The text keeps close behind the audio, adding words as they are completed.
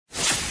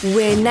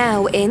We're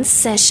now in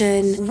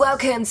session.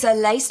 Welcome to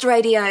Laced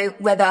Radio,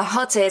 where the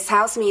hottest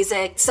house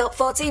music, top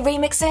 40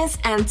 remixes,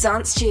 and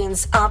dance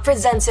tunes are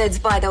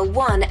presented by the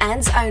one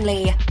and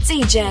only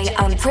DJ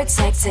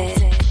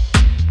Unprotected.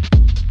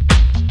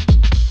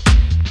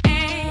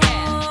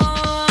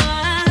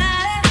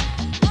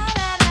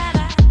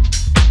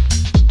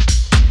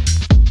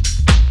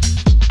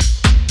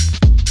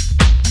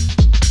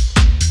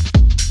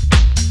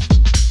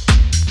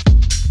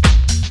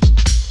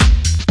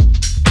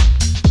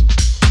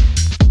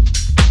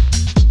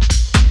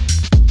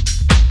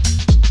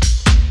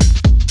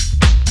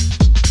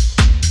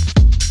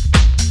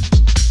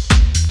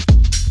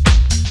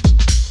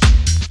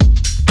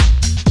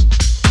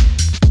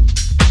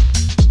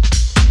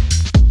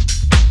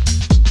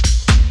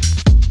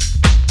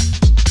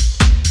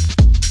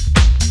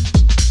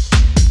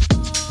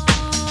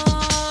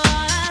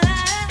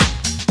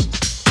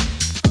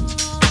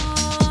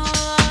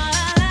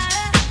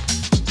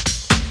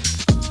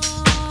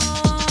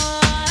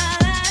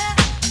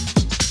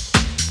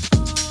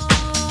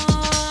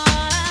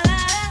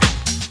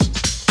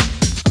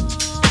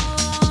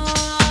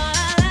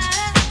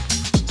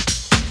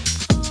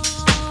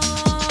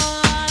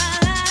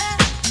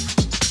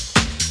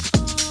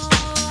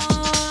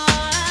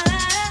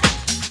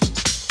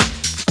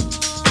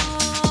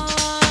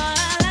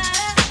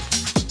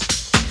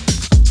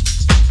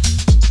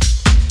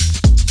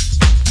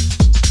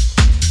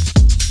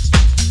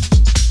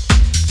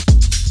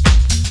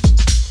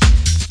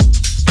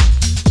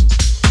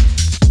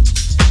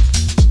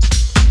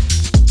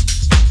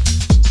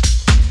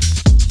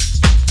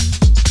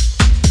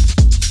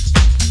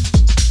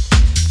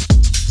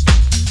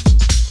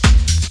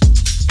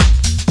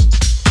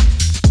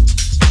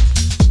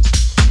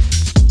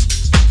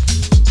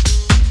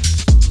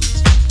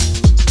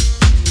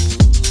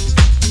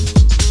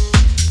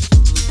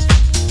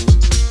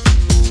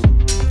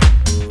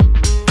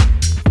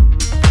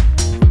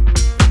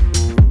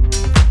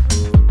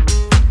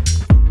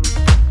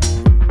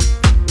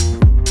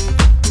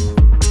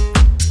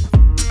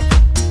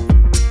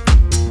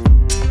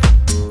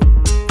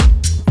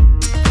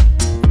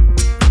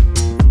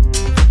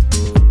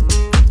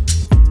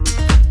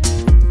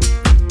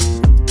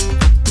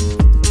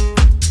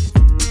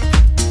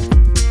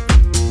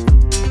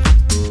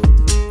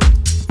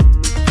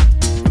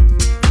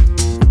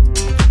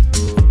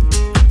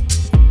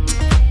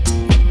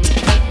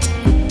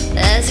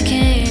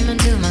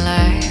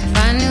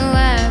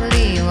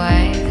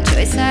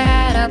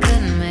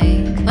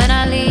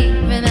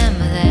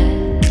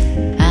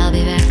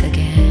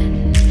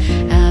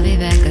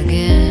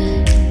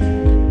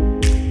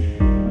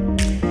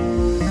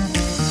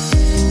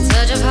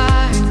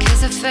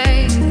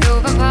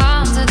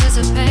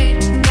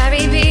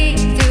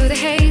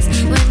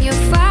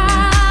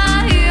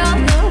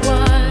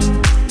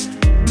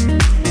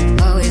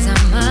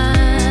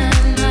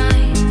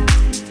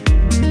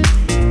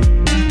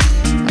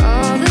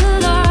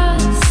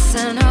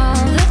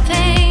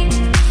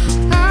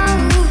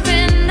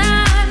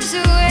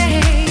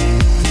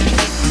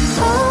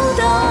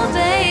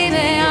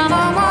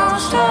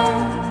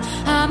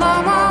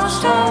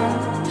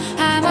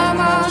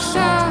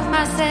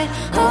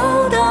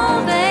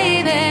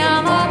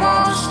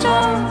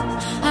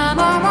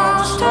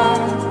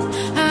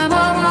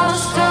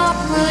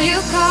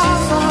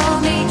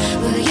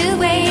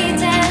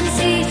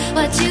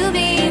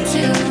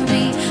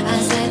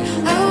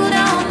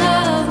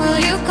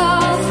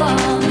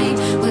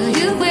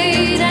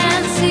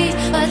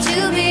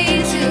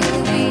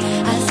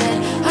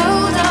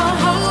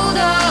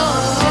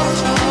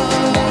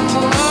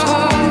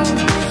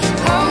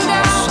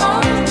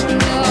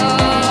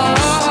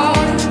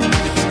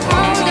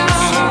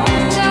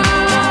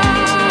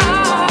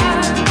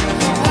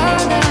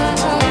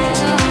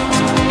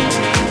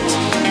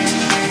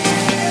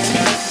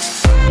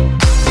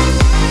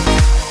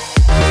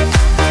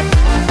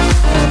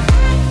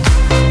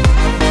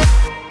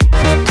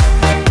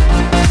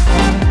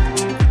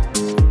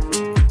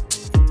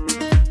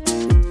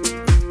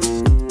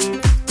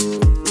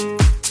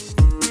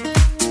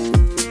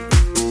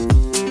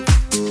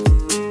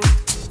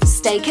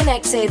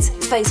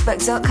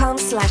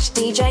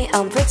 Facebook.com/DJ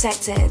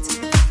Unprotected.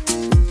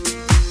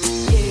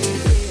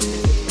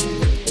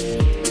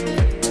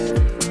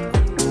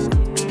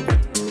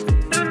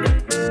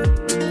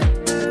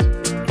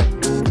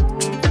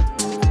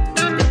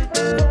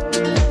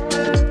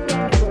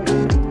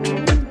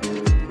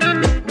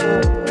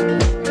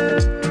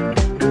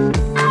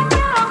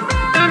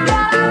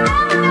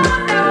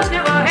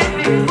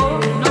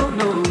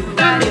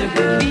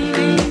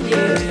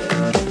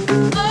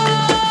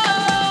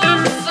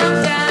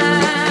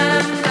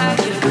 Sometimes I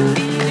get a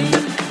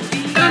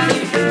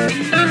feeling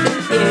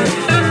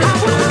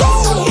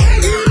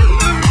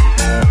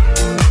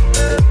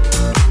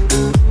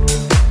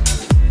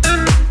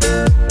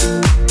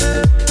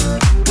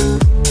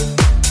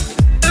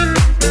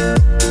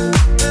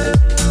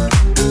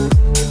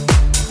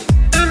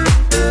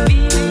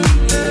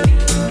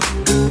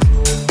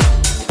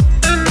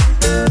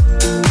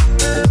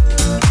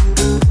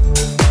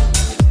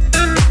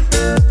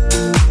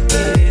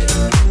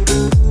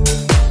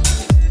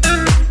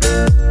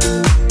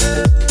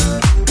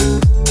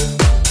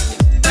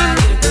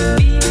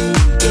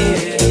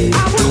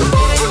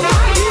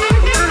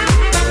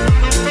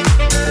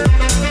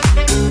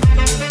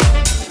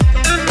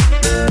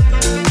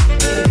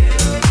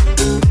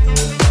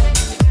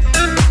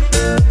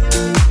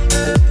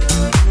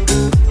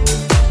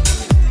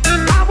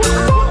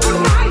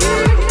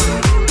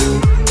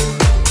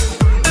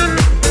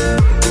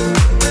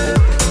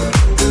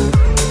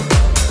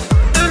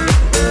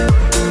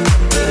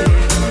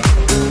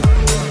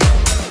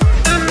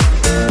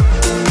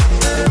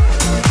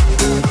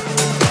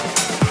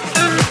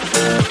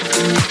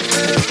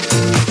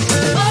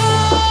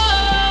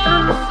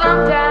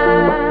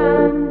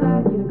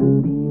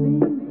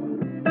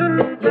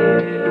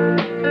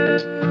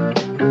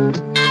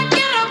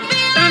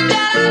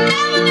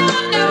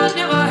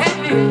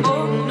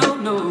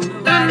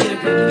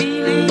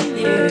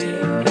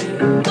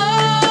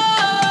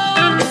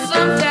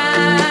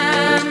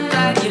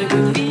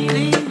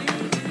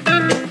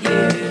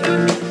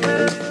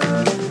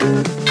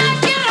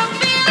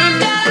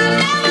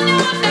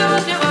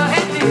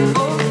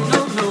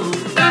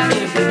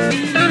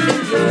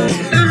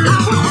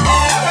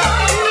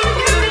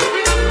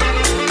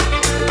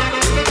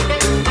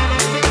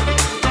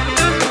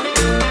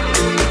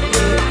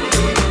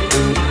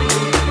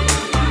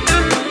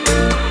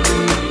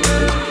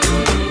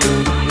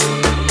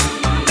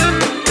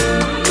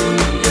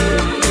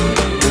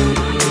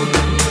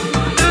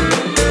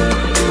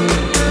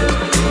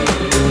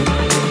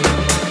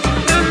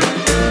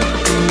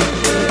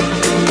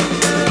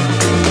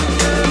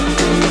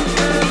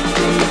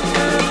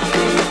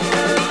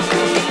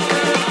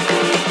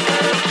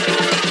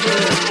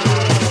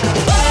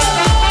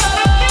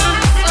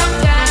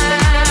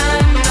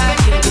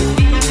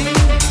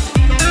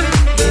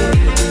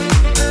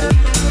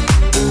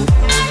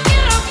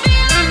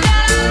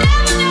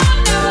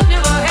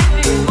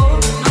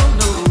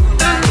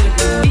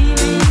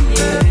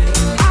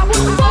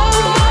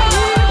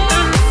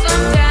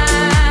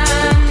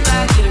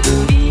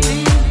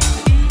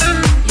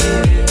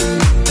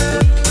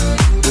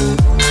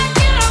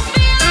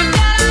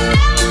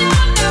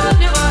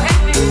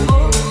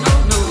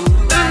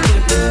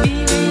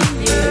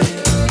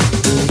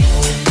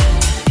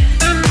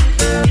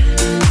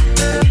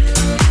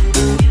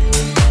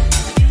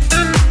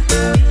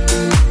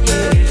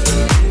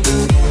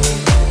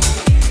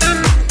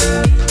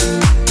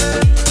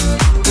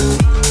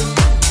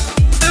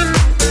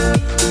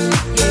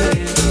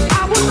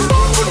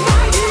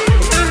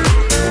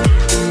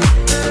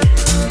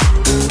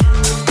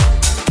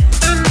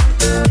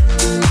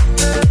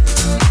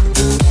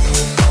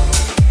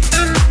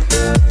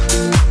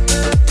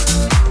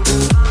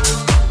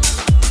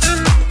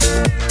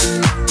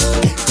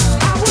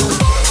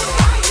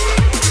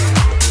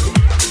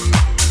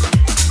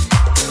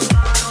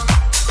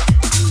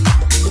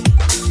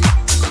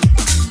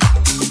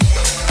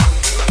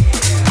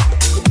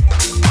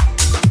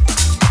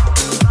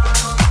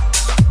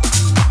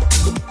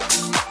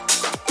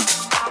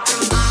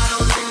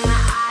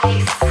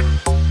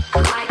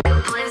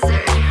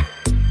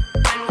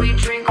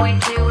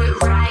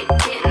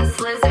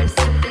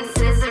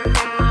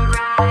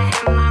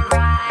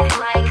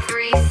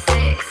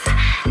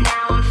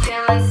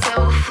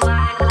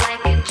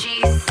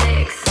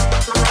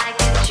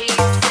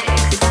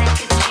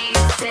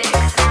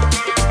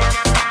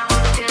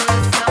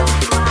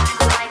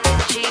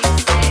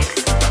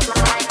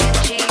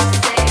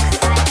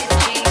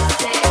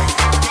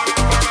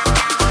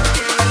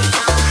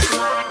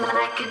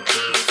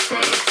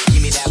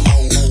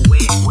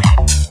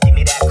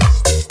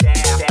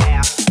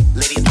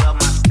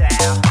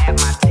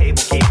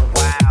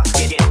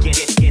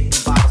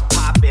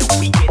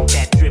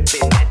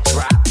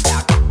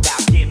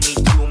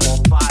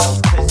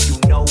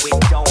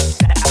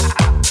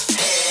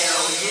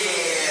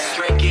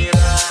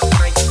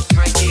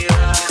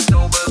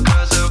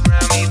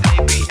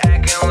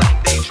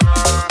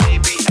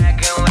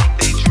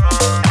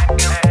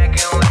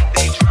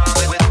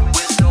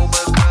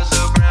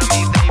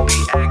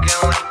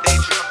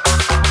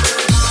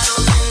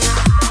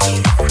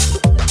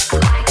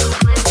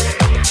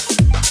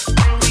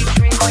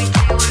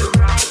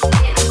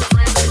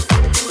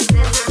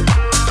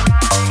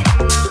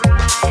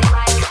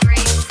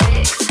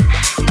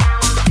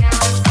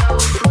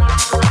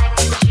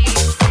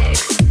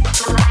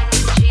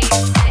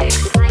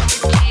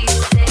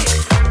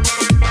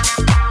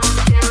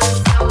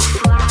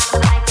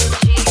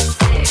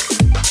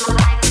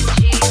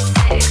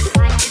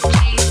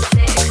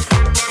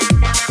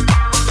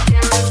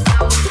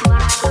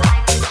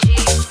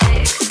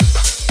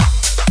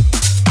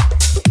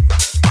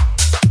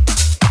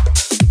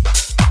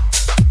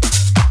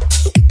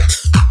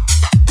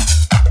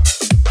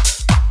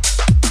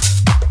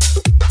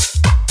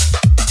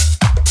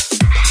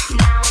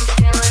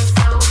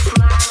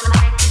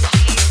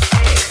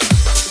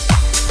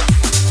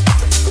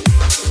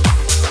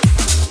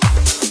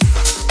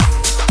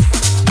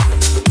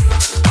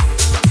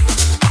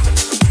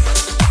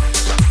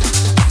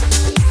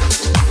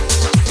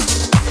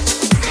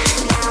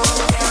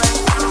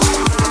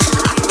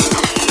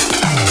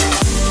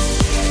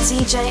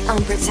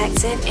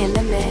Unprotected in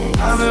the mix.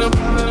 I've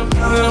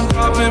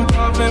been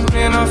popping,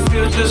 man, I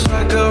feel just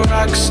like a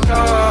rock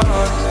star.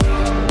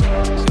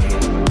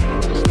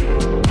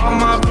 All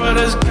my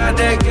brothers got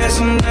that gas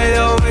and they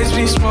always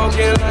be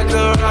smoking like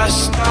a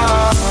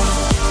Rockstar.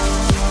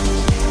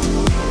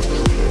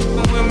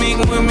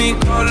 When me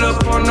call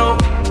up on no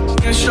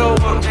and show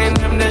up, and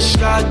them the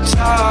shot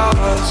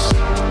toss.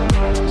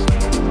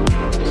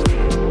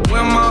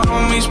 When my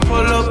homies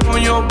pull up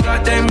on your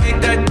block, they make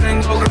that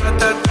thing go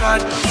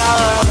grata-ta-ta.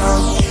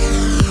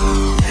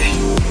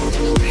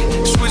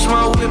 Switch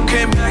my whip,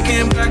 came back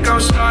in black,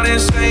 I'm starting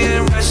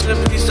saying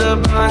recipes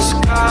of Bon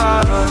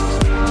Scott.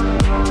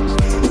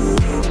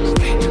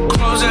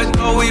 Close that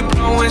door, we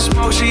blowing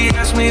smoke. She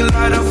asked me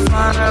light a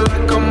fire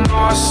like I'm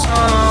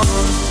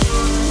awesome.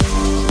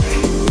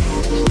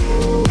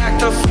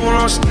 Act a fool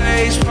on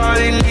stage,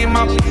 probably leave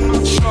my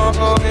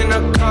show in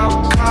a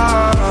cop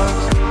car.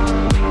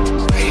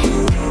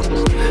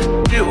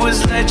 It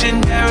was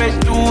legendary,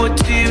 through a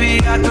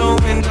TV out the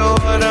window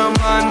of the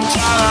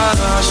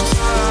montage.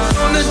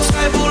 On the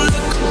table,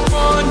 looking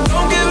for,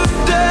 don't give a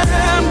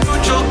damn.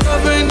 But your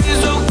girlfriend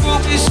is a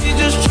groupie, she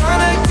just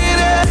tryna get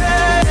in.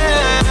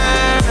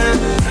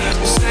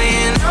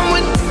 Saying I'm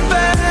with the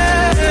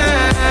band.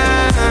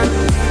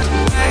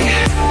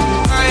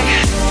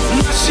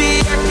 Now she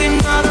acting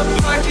out of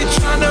pocket,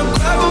 tryna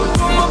grab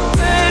up on my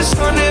pants.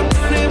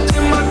 100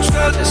 in my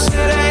trailer,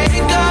 said I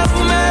ain't got a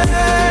man.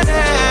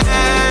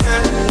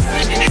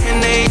 And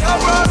they all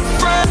brought a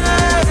friend.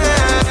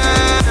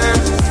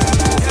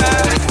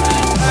 Yeah,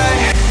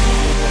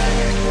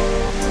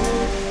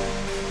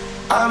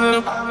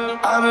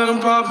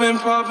 I've been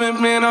popping,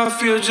 man, I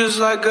feel just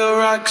like a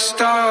rock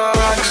star.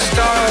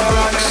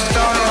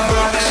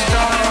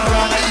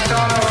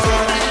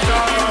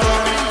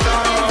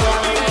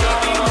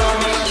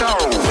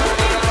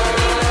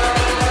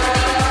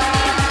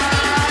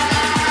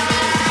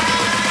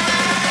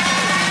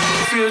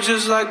 Feel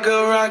just like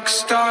a rock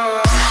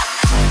star.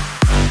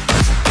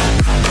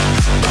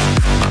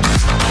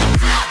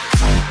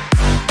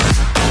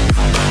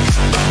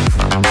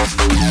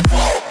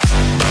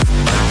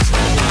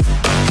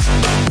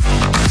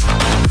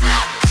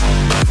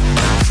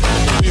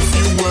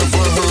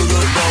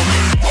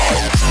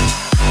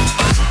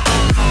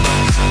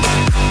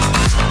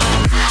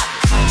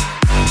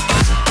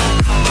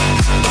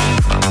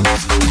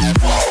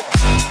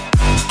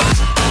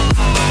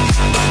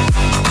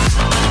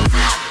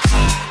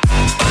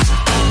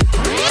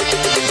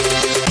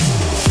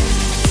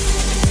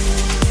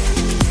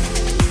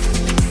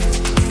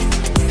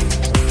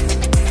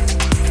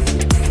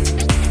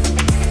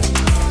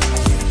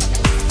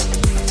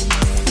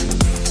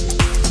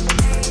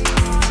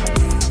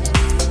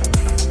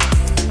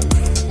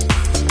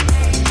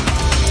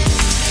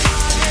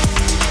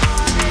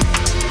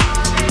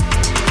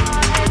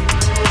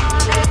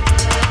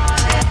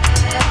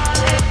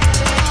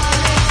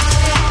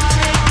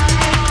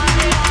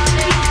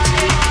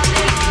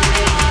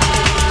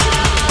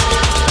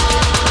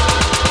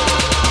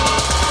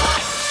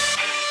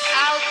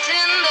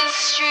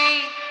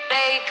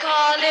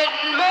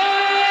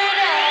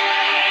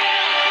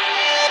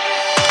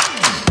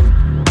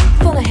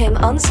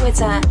 On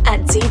Twitter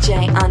at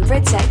DJ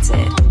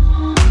Unprotected.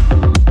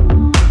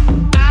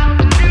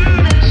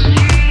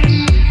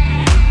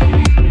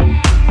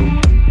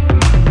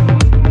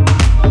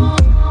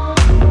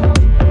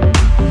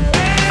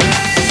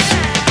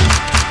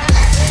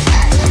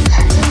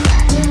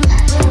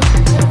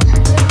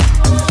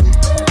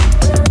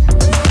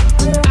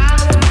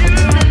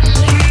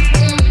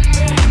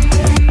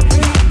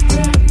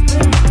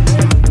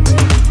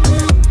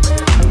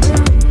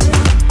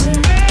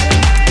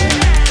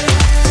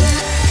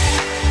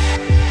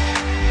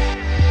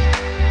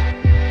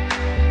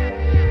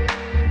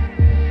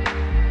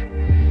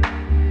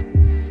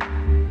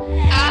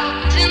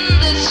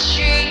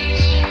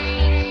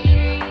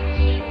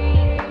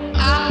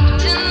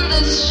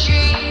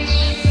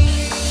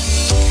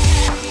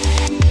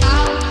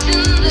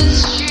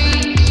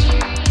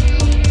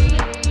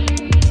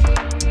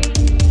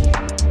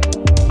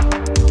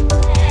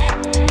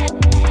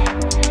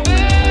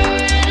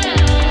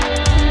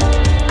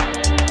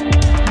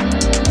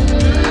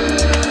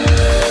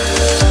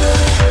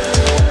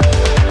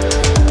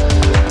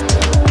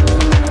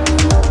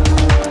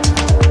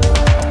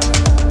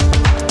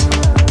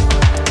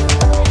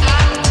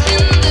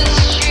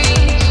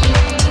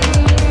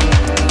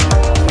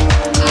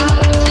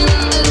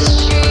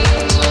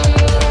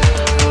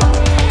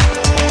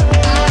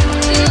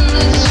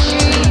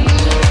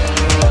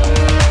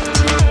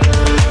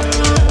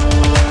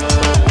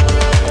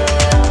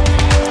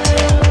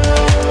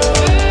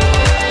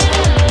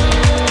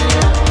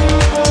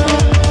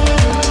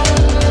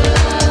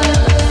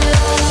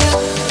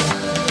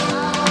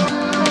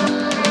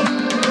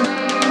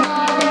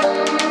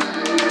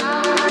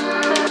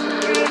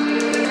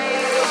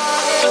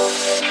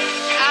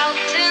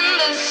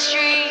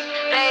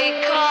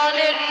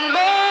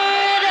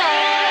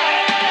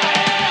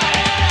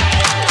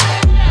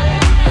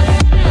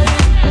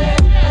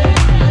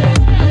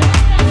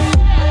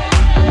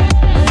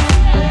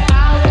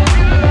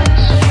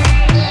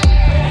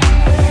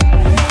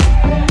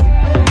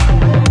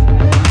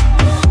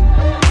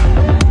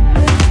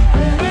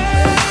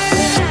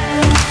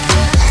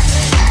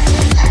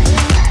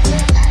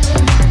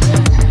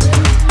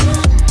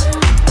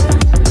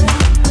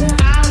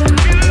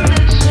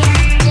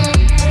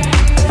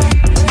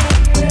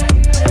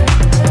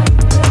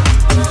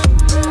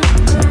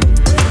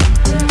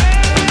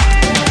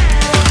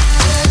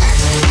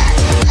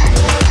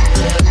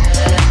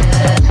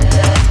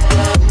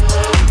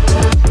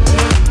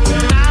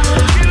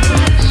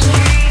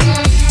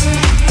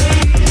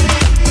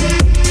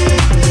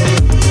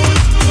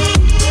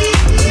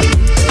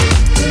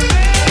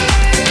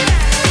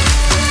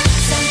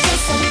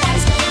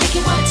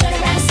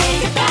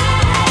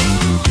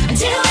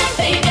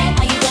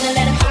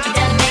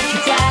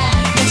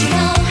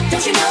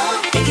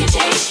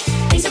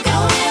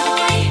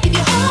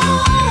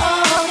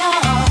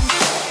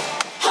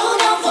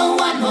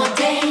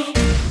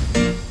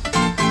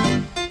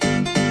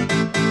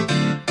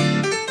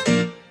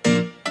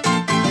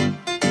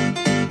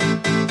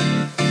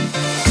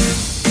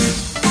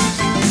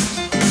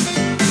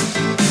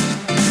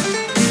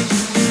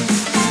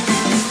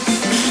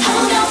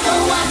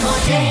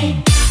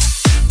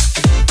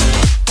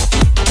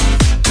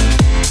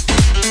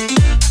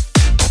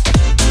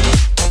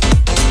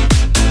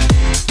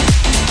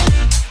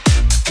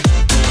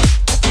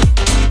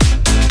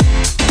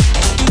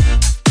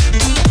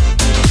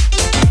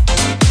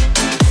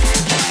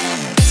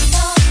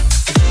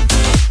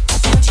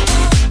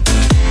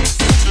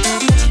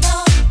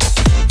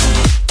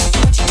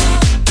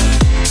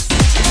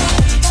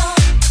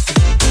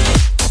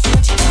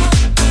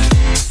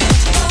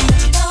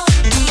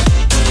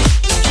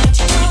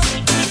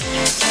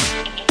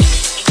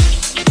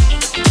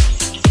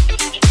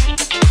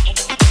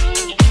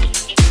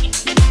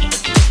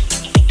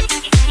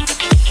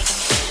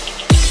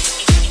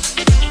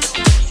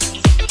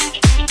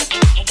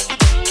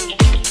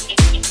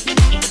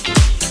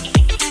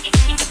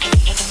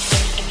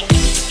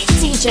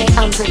 DJ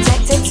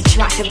Unprotected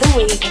track of the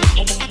week.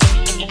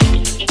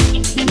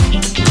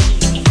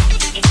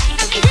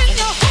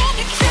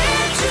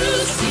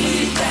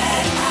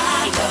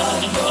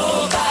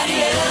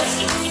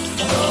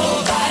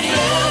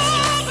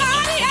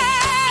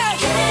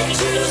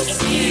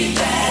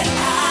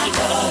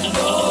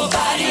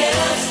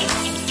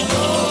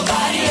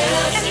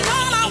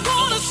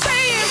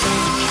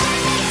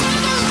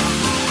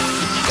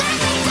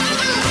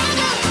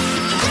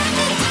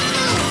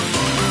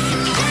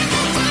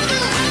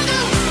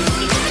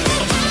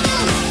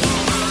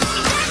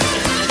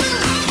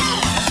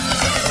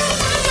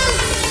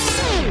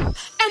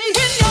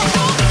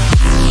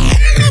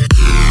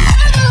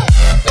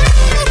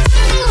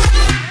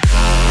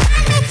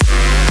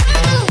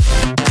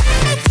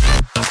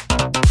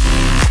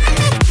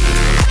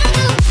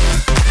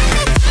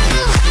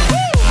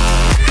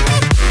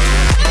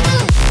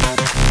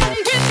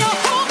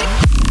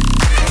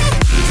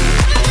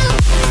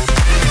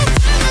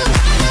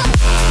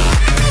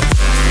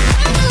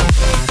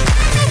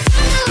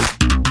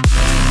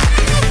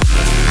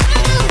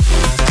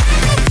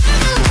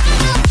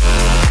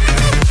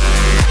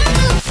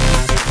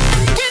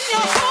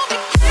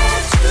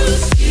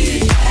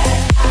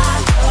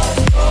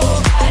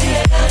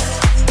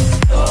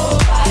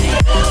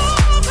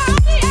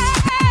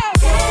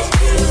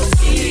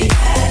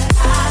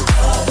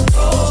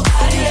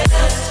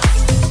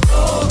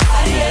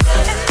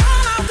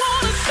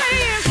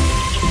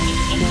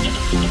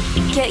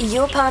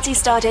 Party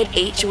started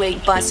each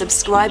week by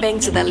subscribing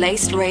to the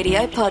Laced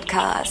Radio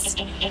podcast.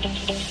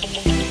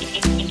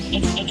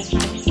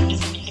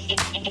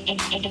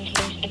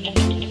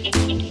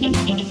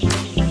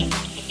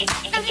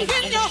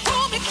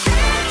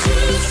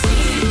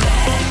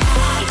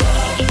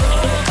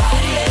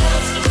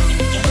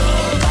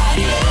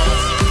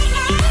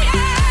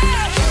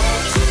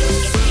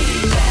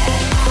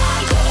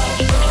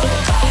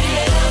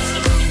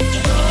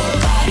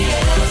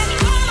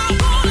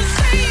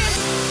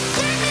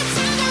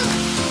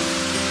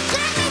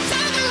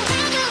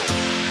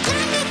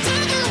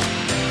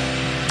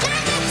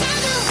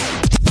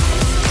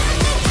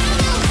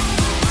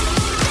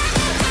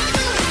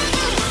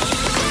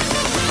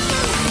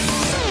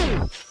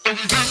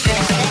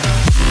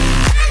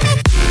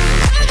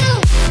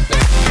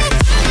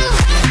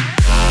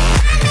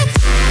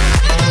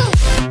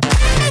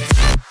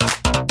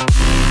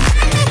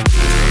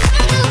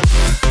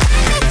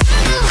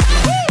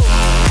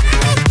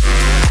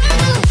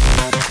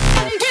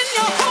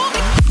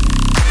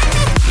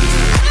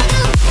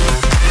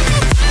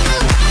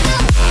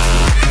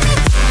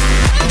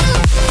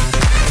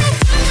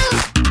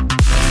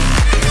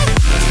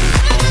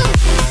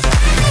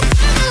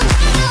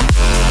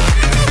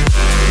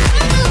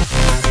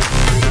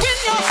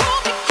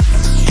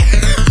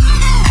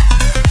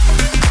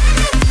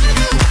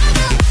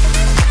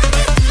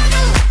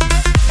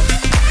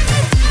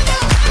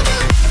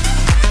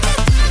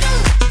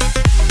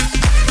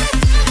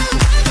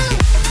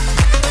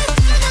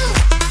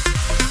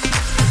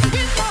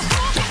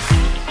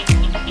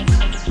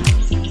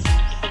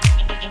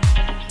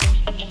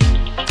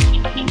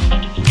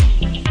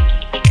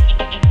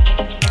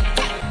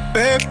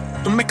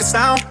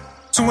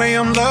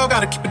 Love,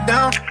 gotta keep it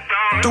down.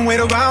 Don't wait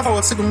around for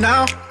a signal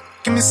now.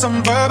 Give me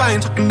some verb, I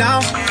ain't talking now.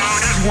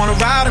 You wanna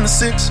ride in the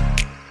 6,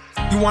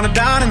 you wanna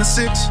dine in the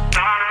 6.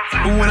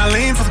 But when I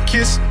lean for the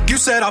kiss, you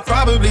said I'll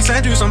probably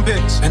send you some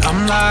pics. And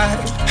I'm like,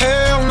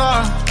 hell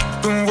nah,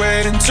 been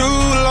waiting too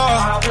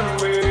long.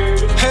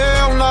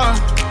 Hell nah,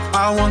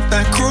 I want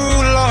that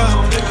cruel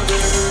love.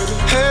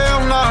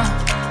 Hell nah,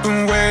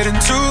 been waiting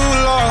too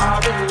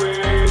long.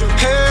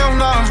 Hell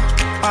nah,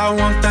 I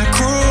want that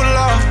cruel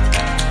love.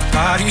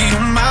 Body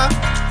on my,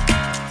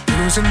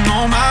 losing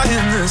all my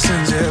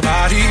innocence, yeah.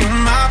 Body on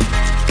my,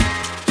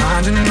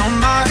 finding all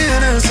my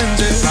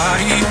innocence, yeah.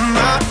 Body on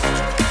my,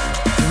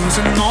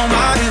 losing all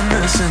my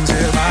innocence,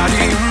 yeah,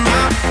 body on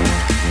my,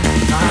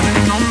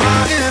 grinding on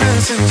my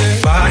innocence,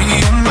 yeah,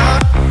 body on my,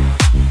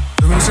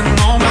 losing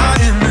all my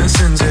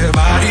innocence, yeah,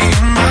 body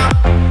on my,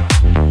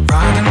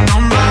 grinding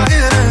on my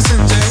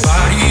innocence, yeah,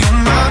 body on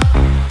my,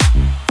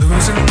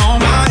 losing all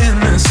my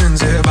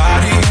innocence, yeah,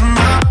 body on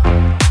my,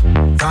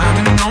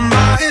 grinding on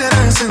my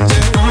innocence,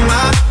 yeah, on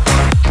my,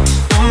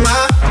 on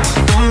my,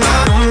 on my,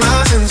 on my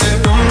sense,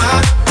 yeah, on my,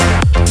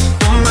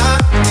 on my,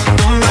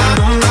 on my,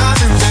 on my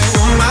sense,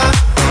 yeah, on my,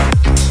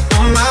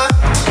 on my,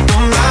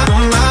 on my,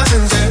 on my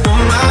sense, yeah,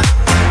 on my,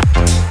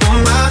 on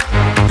my,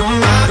 on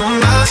my, on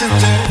my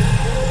sense, yeah.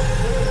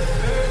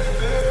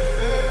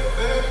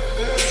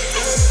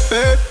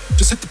 Babe,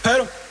 just hit the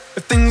pedal.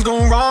 If things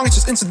go wrong, it's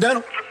just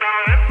incidental.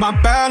 My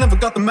bad, never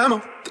got the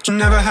memo that you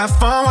never have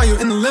fun while you're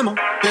in the limo.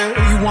 Yeah,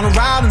 you wanna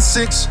ride in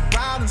 6,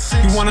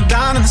 you wanna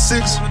dine in the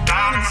 6.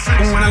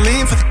 But when I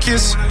lean for the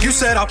kiss, you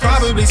said I'll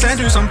probably send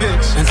you some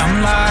pics. And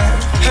I'm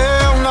like,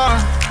 hell nah,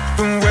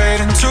 been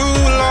waiting too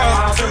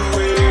long.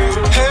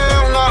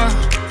 Hell nah,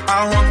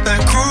 I want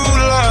that cruel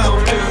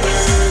love.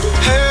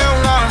 Hell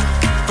nah,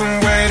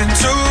 been waiting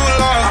too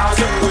long.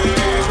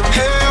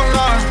 Hell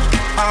nah,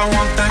 I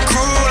want that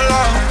cruel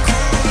love.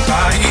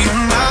 Body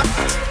on my,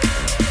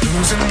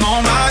 losing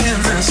all my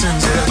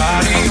innocence, yeah,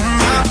 body on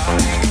my,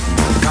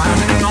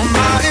 grinding on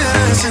my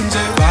innocence,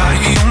 yeah,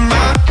 body on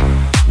my,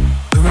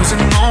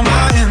 losing all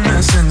my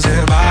innocence,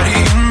 yeah, body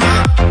on my,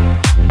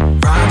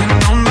 grinding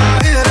on my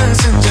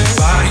innocence, yeah,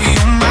 body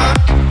on my,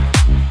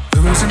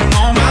 losing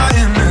all my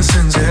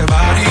innocence, yeah,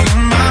 body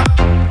on my,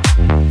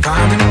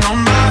 grinding on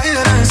my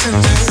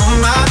innocence, yeah, on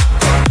my,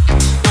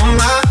 on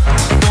my,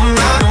 on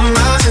my, on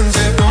my sense,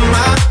 yeah, on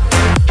my,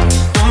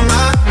 on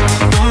my,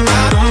 on my,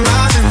 on my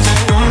sense,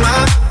 yeah, on my,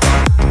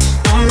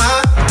 on my,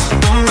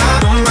 on my,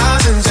 on my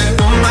sense,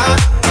 yeah, on my,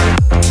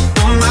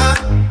 on my,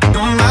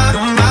 on my,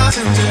 on my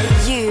sense,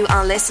 yeah. You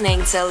are listening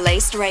to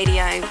Laced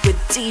Radio with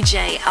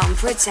DJ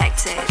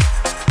Unprotected.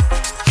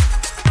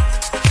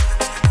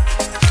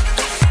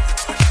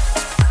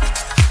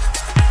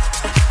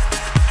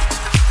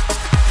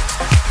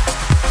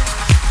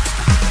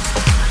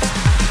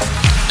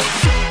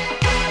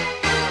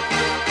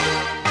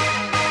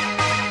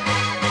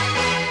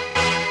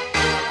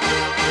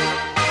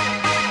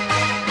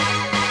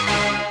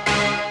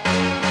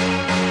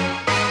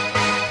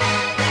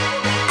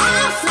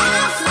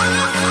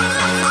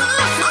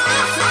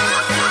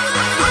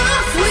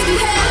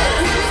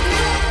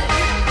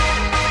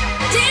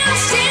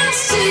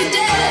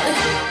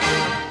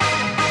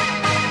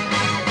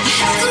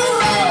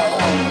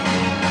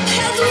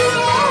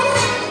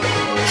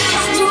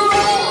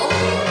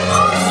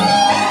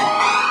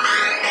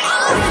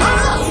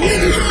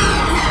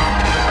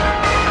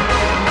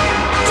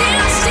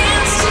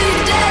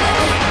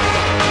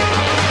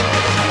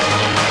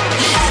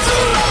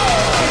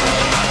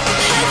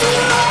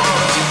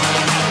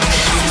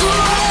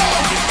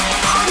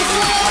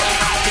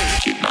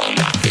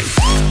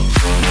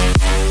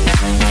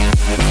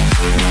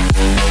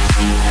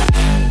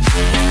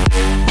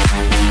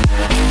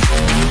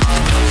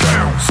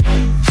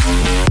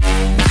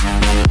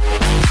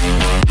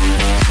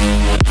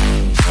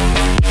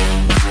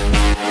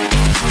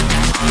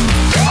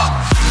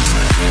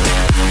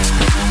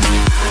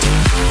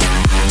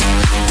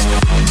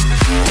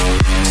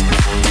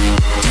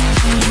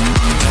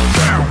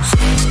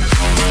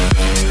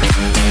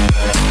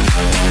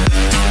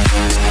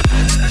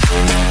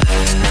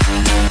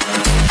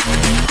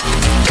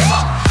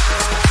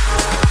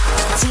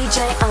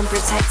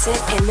 Unprotected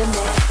in the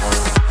mix.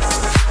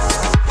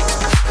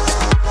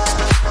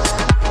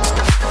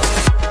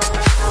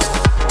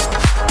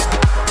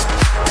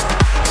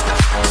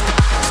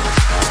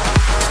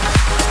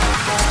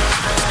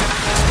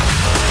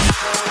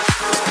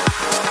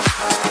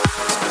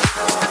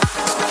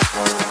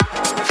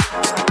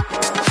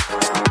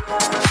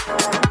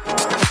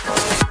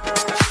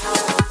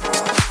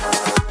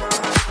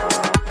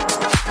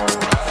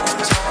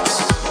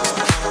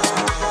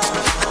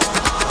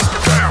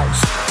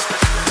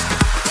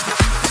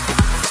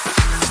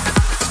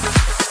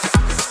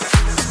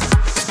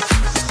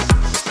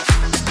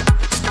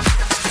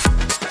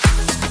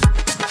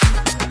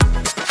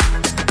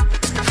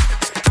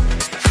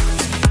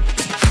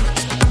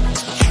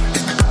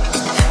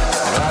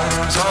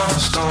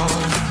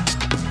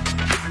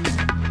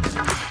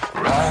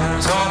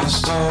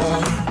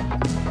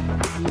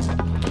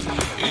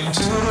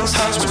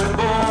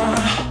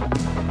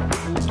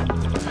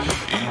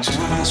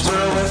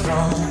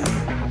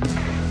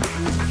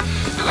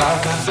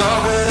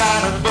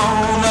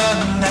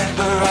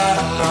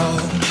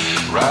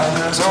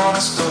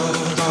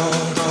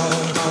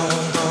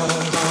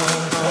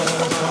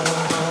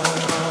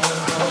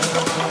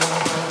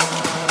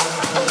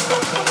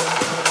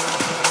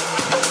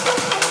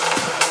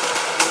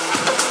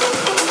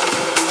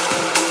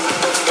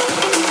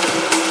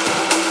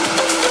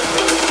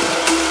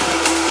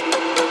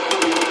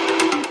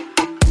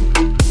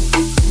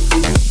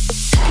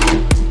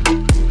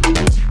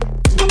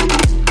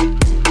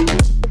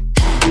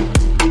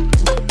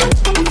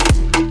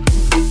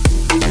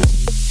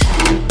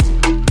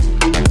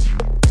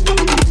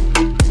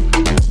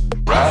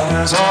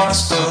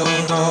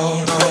 misunderstood.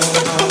 No, no,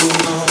 no,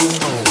 no.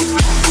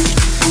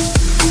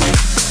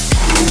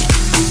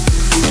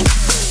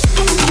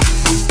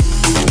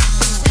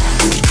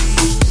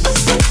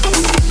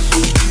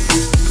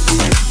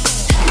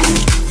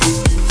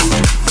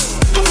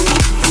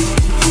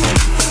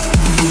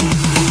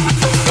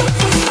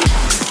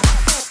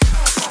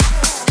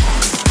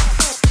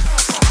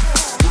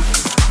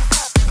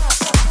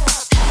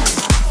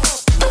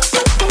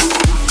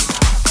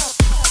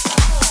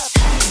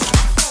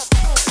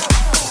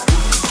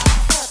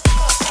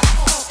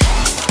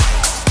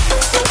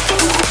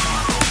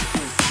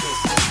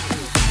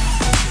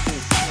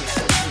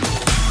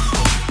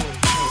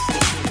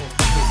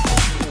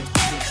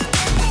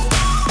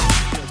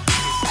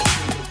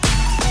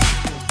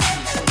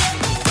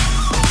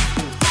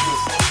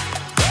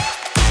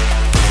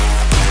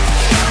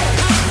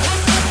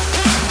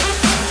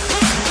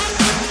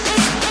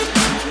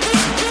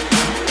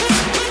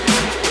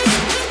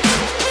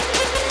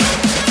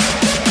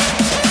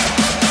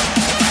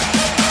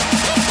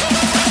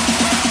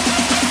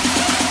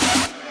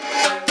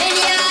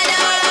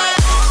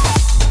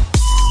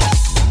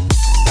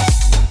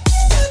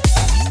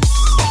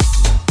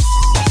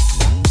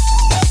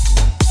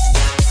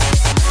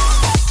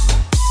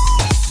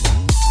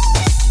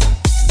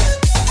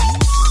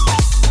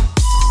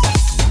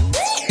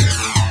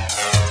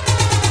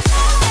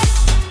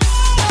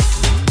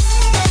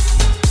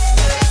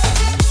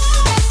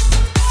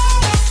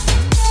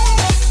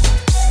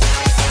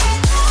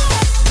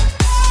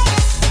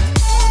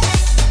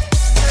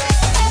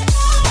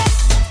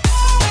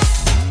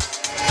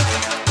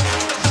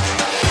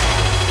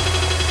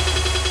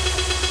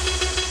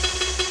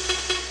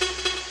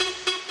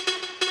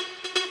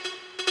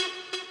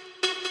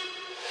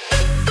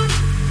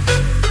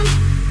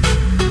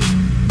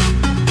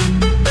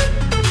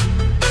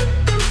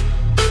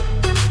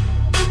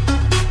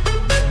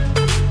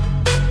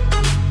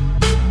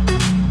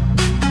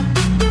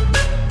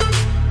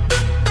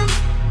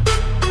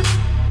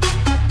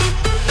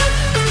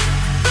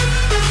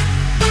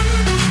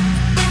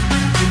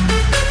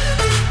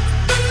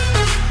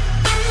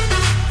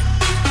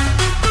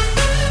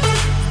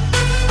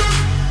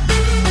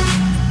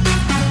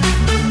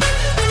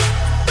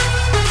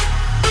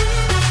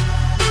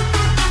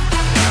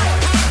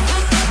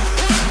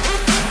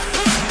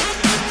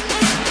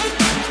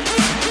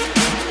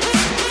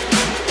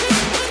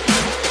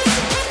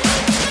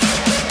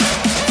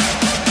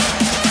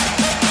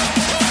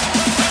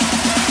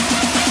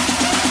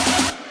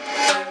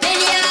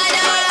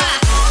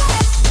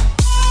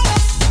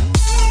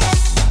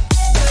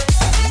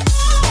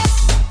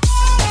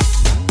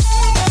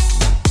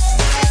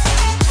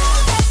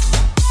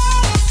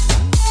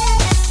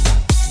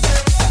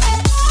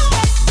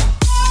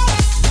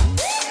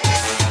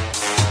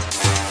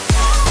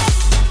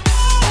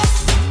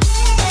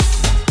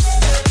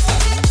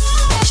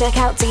 Check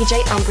out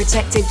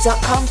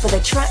DJUnprotected.com for the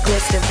track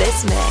list of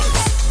this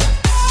mix.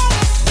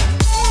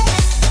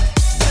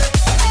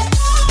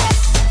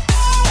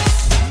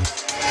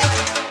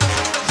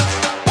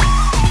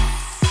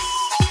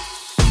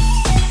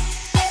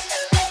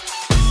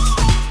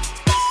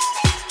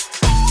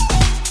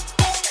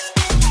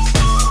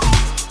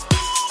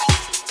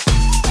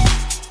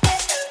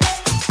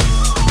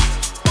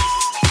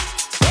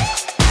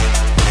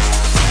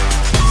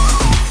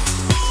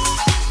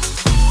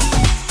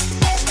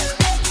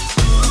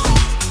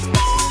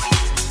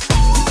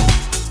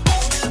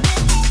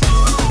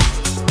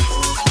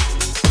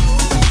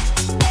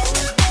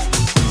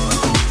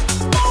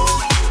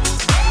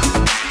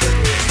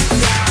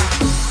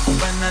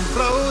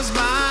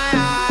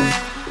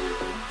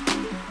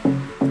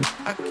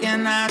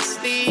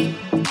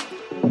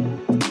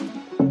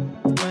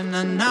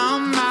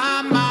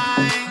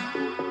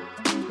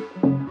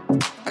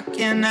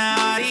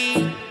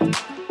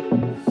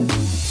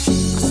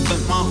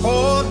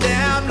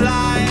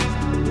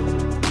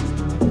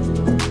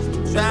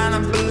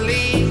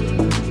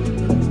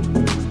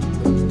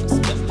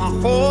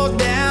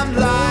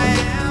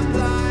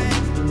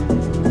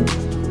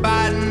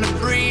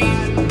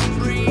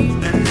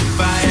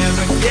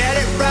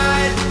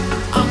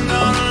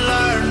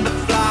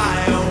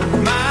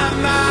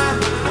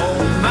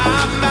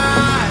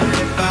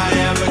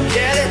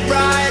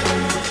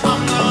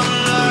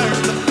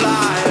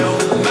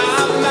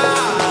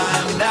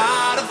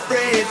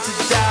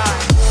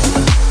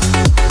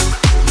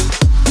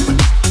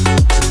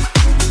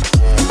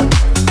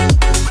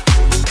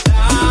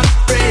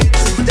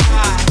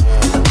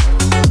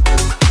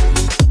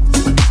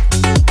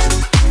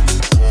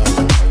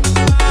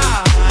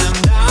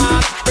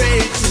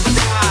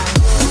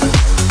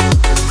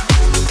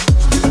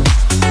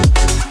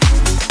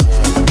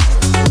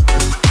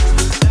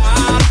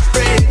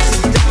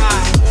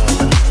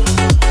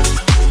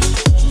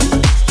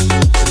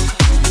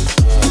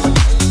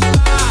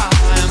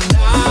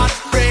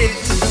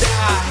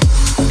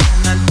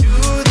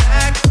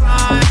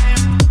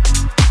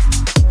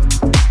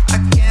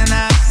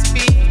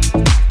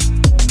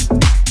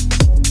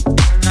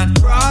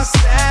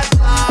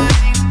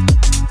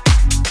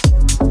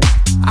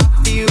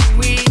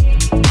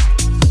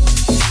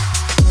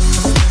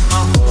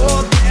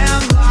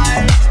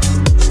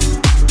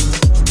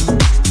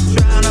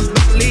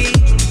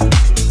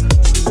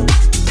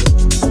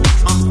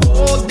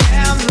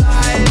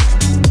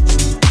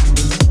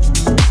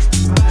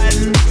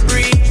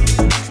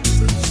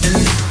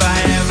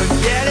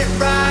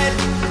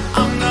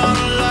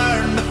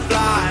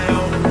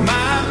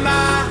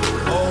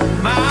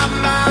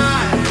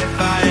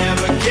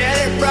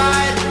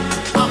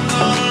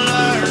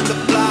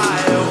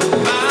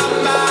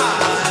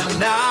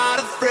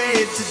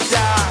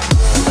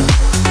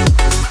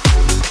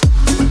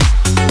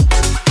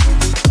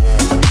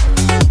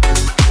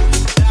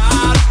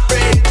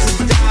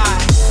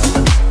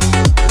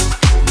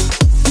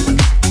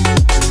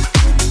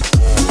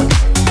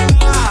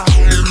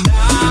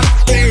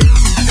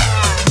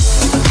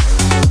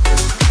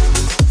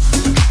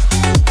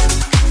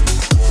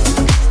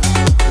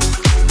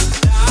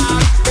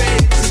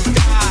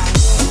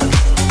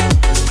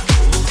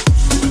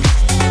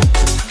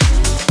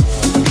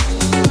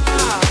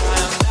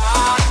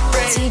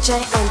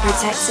 DJ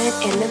Unprotected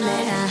in the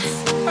mix.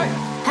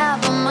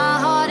 Half of my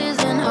heart is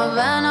in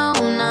Havana,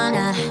 ooh, nah,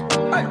 nah.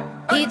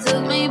 He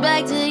took me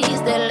back to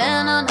East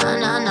Atlanta, nah,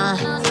 nah, nah.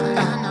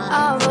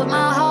 Half of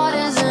my heart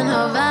is in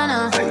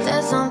Havana.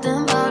 There's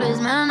something about his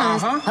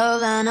manners.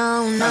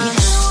 Havana, ooh, nah. He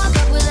didn't walk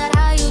up with that,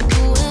 how you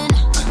doing?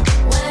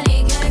 When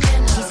he came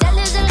in, he said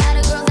there's a lot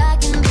of girls I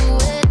can do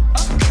it,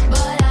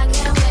 but I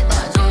can't wait.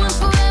 I'll do it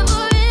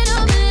forever in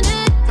a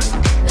minute.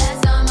 Last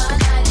time I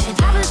tried it,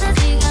 Papa says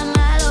he got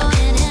Malone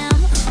in him.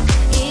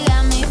 He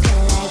got me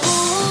feeling like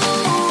ooh.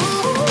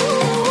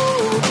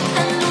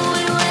 I knew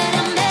it when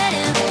I met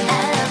him.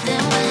 I loved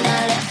him when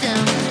I left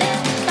him.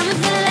 Got me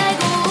feeling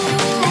like ooh.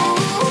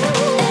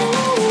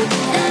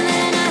 And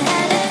then I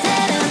had to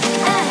tell him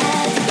I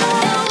had to go.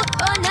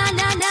 Oh na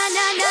na na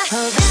na na.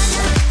 Havana.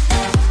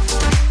 Oh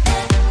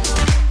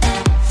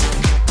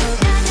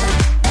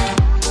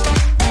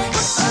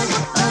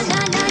na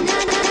na na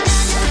na.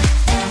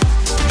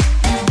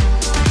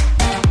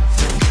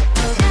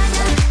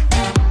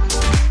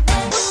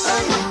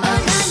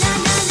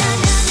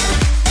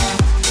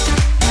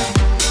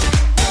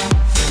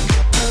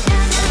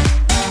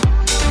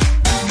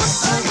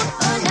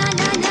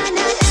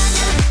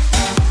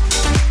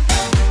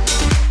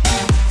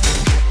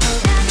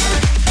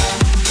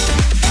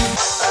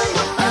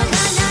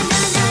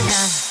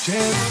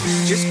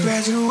 Just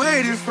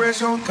graduated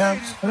fresh on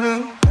campus.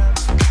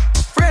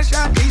 Fresh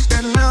out East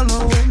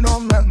Atlanta with no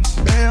mountains.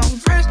 Damn,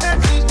 fresh out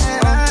East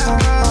Atlanta.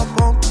 Up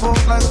on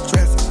like a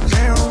traffic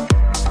jam.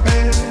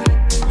 Man,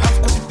 how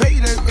could you pay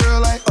that girl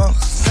like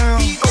Sam?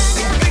 They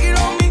take it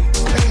on me.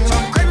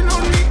 Try craving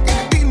on me.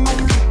 Beating on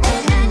me.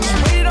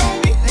 Wait it on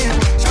me.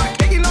 Try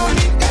caking on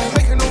me.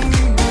 Make it on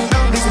me.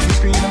 This is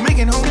history and I'm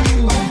making on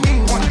me.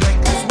 One drink,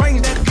 this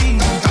range that beat.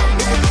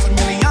 If it was a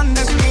million,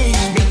 that's me.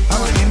 I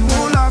was in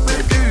moolah, baby.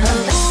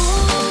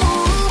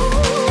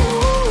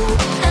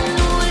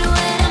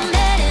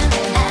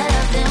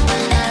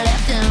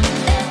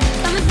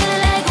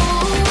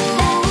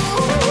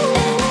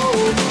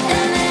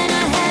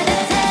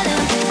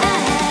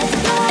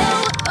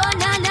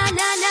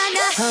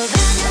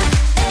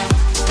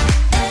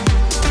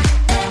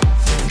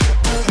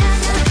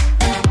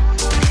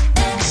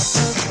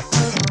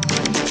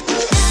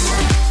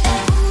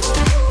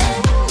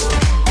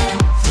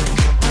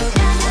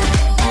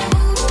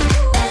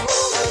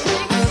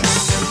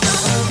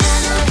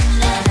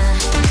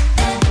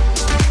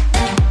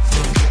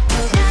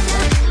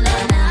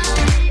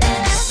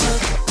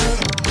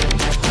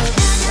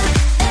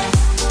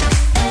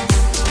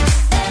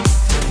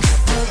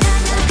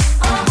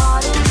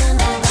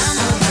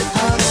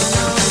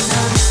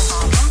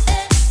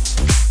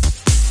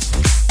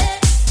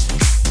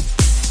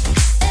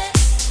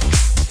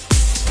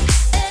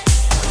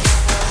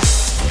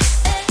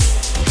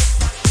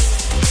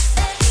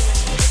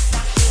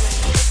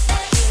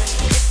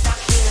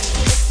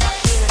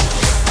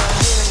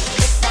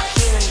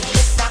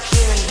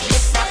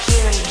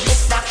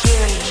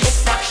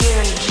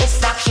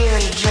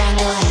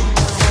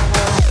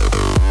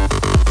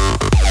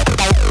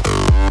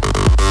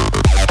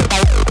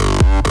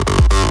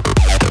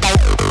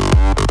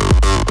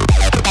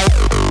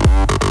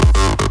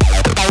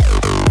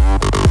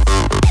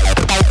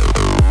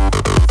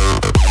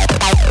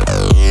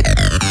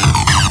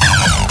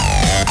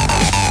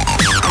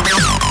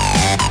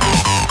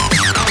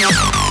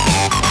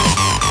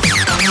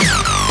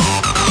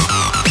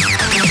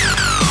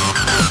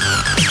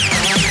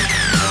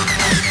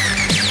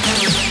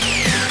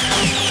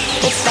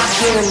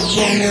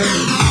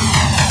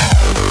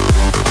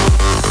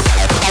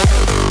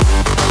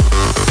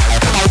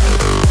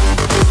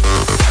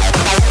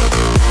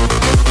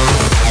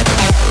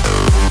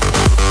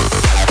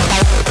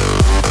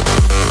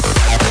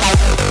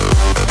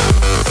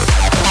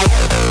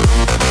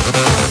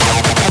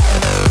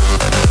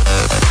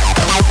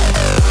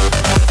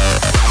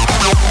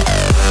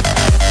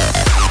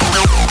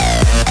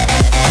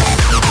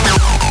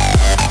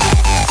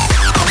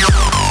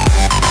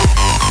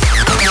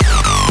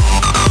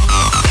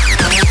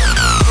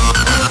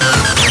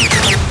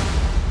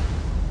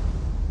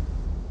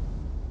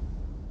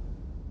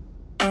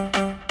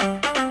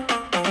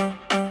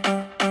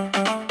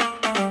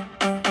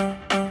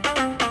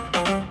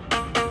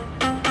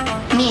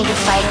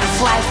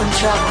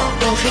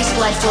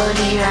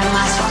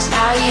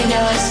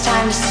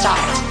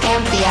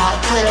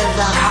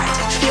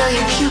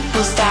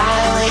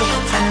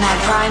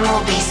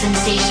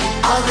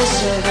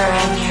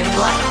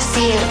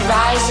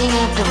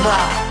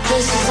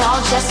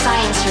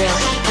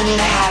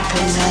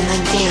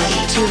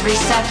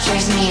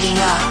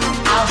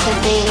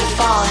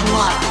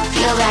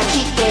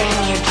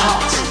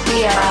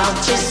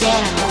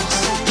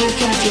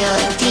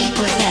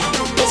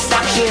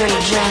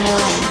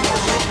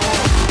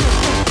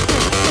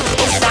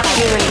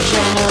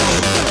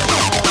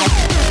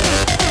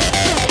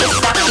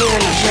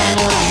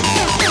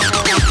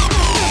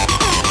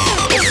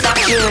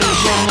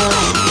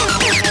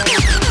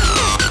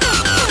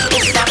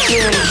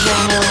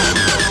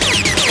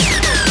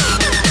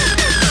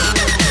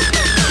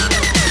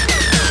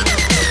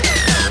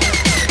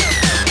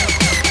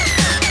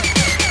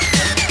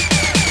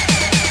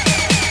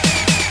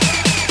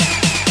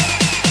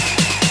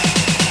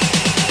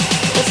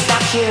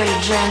 purely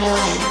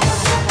genuine.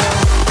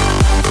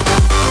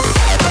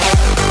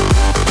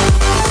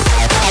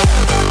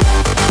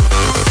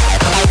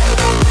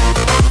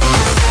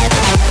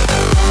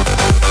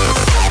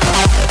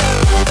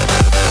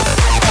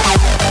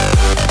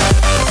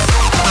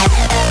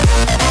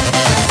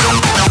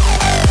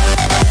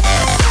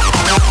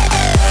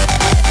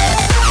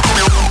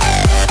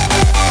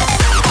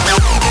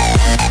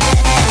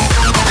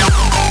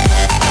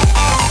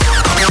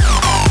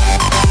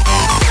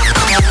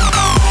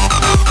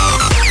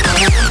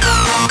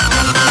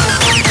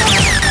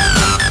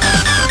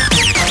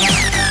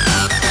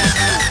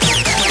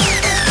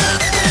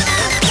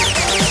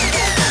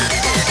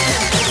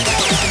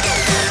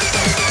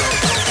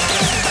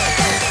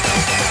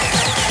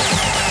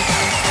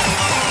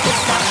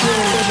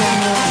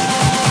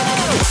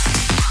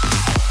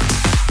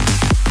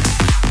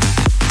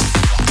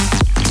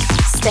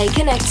 Stay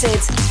connected.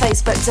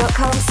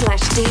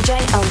 Facebook.com/DJ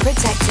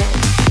Unprotected.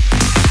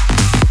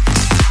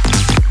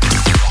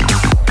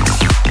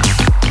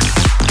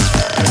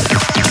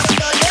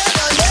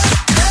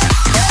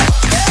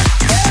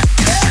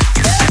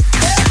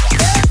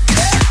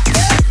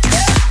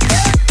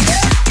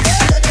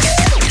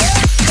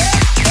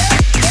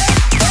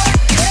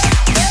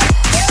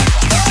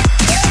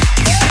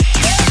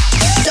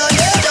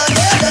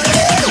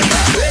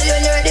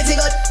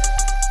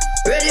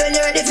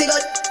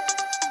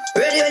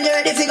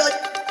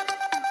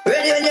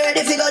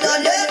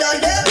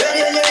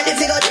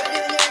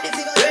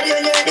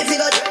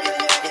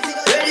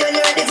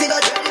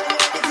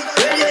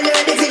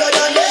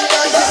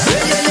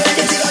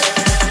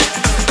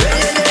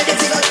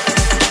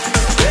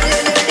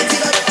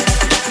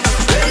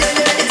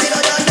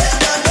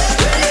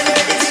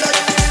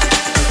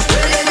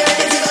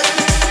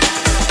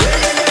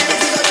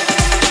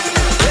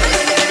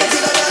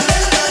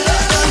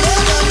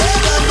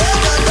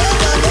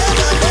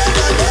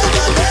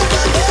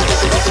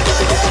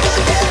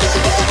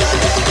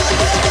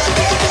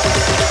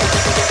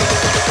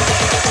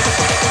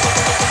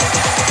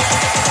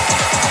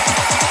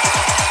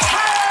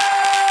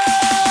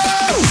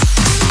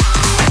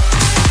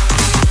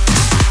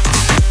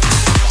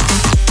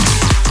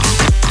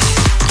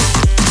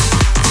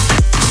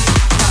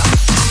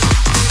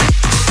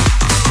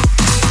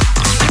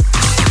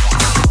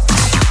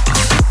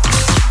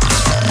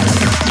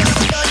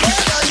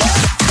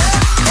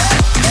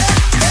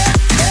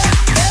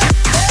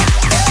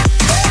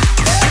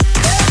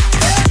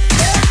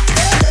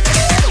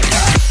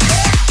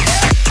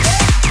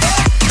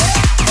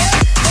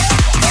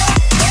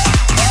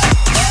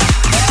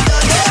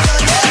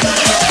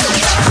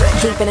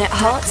 Keeping it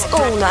hot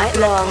all night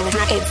long.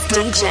 It's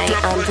DJ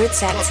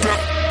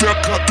Unprotected.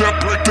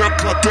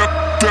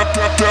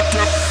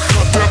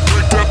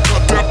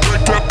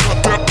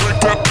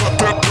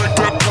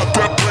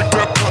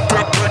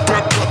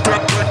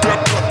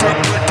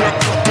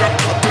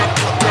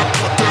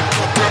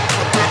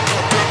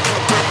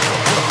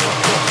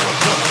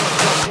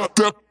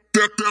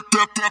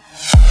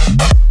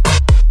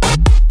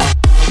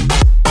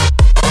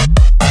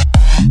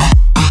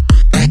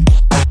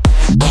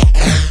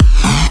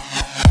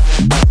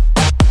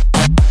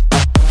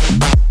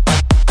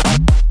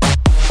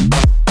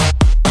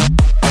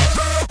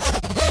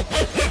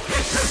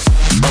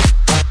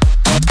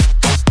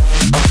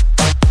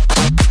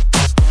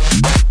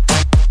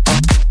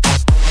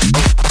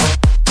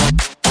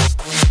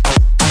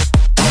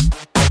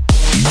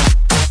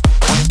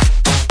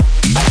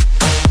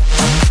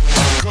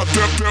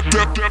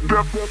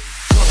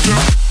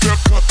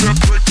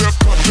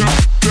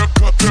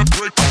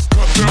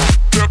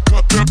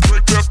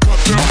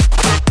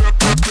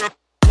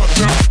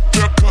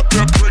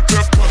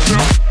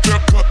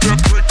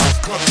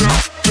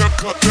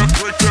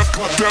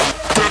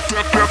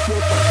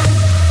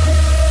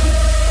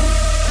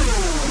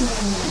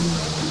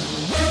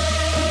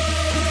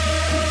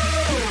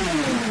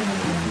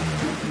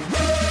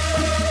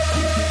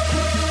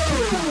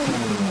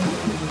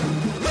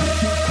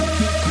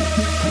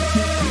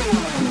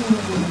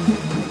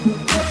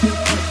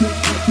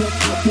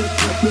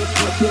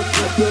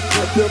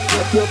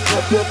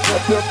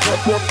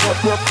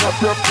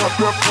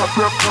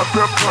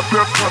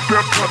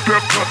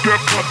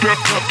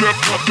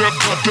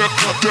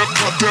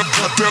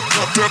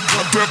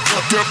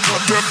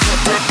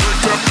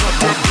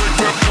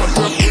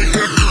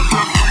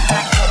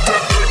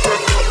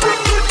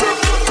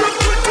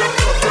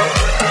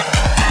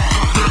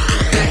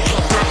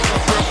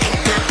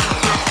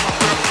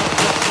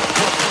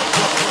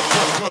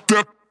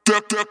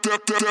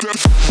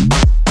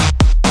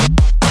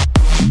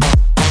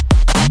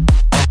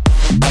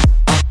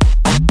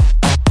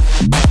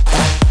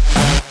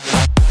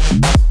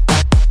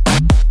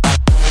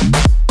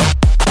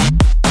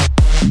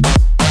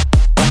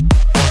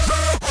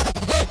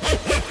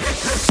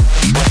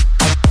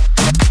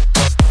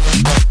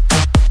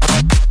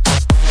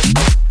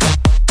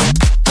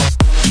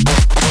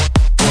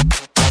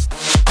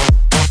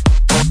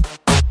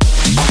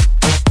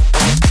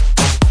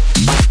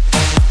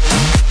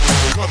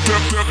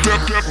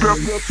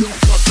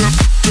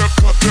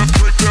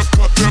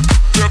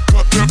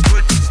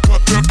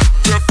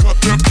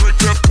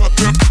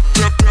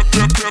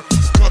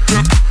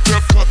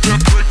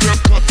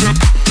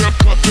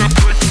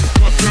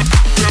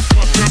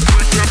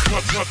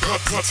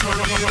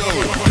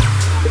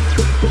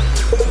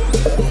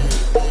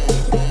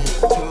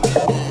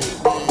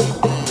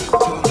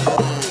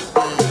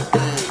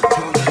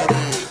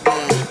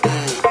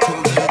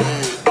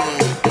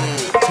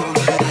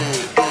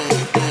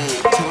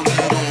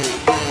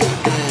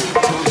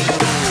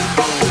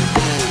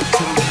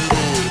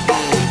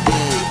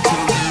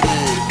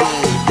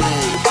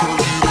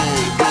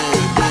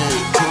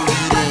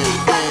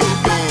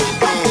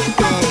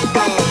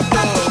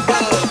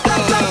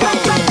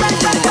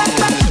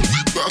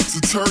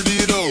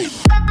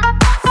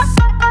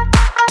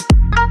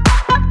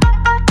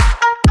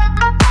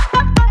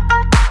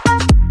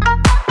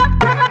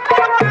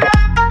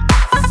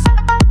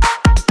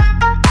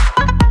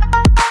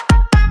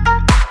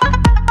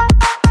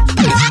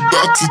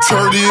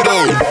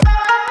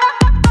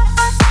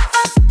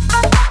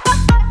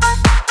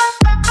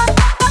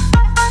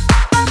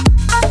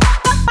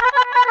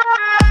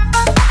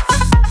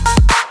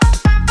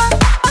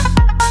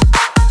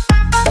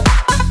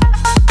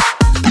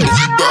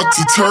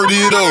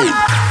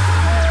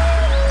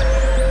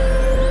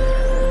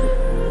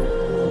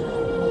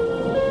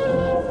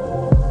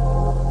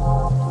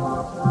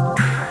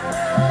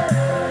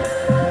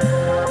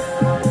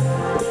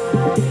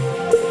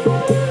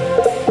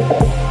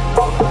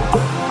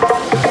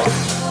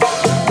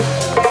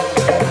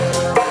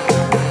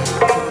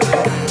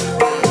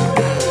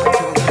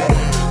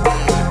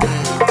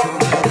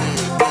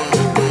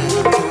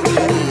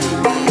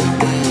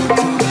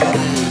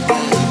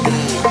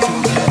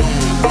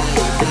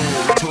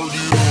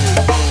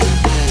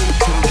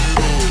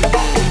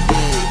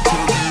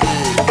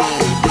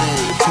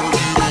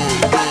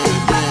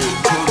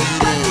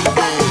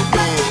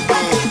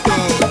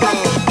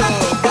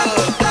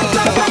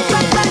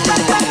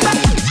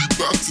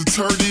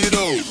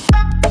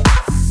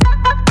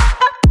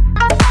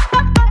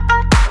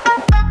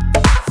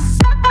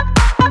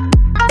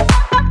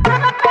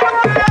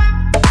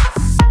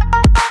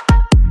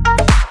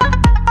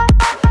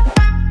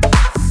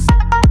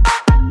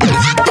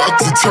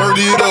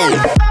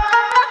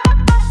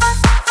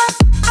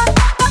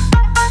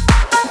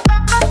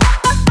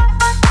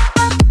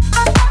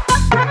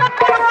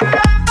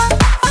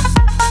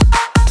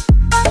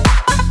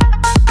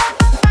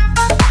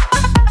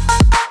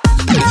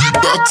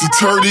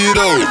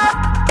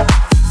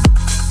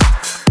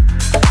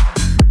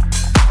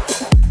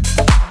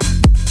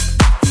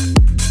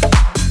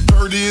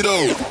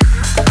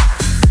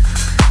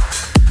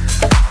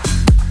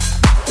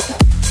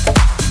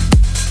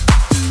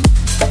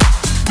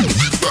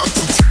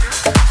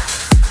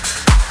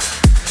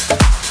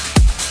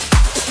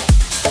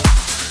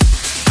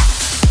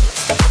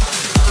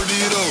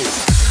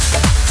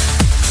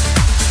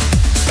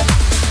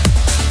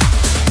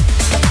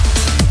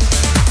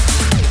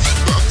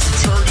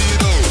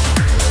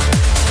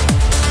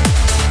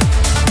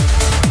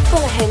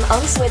 On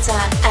Twitter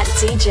at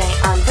DJ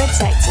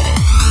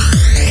Unprotected.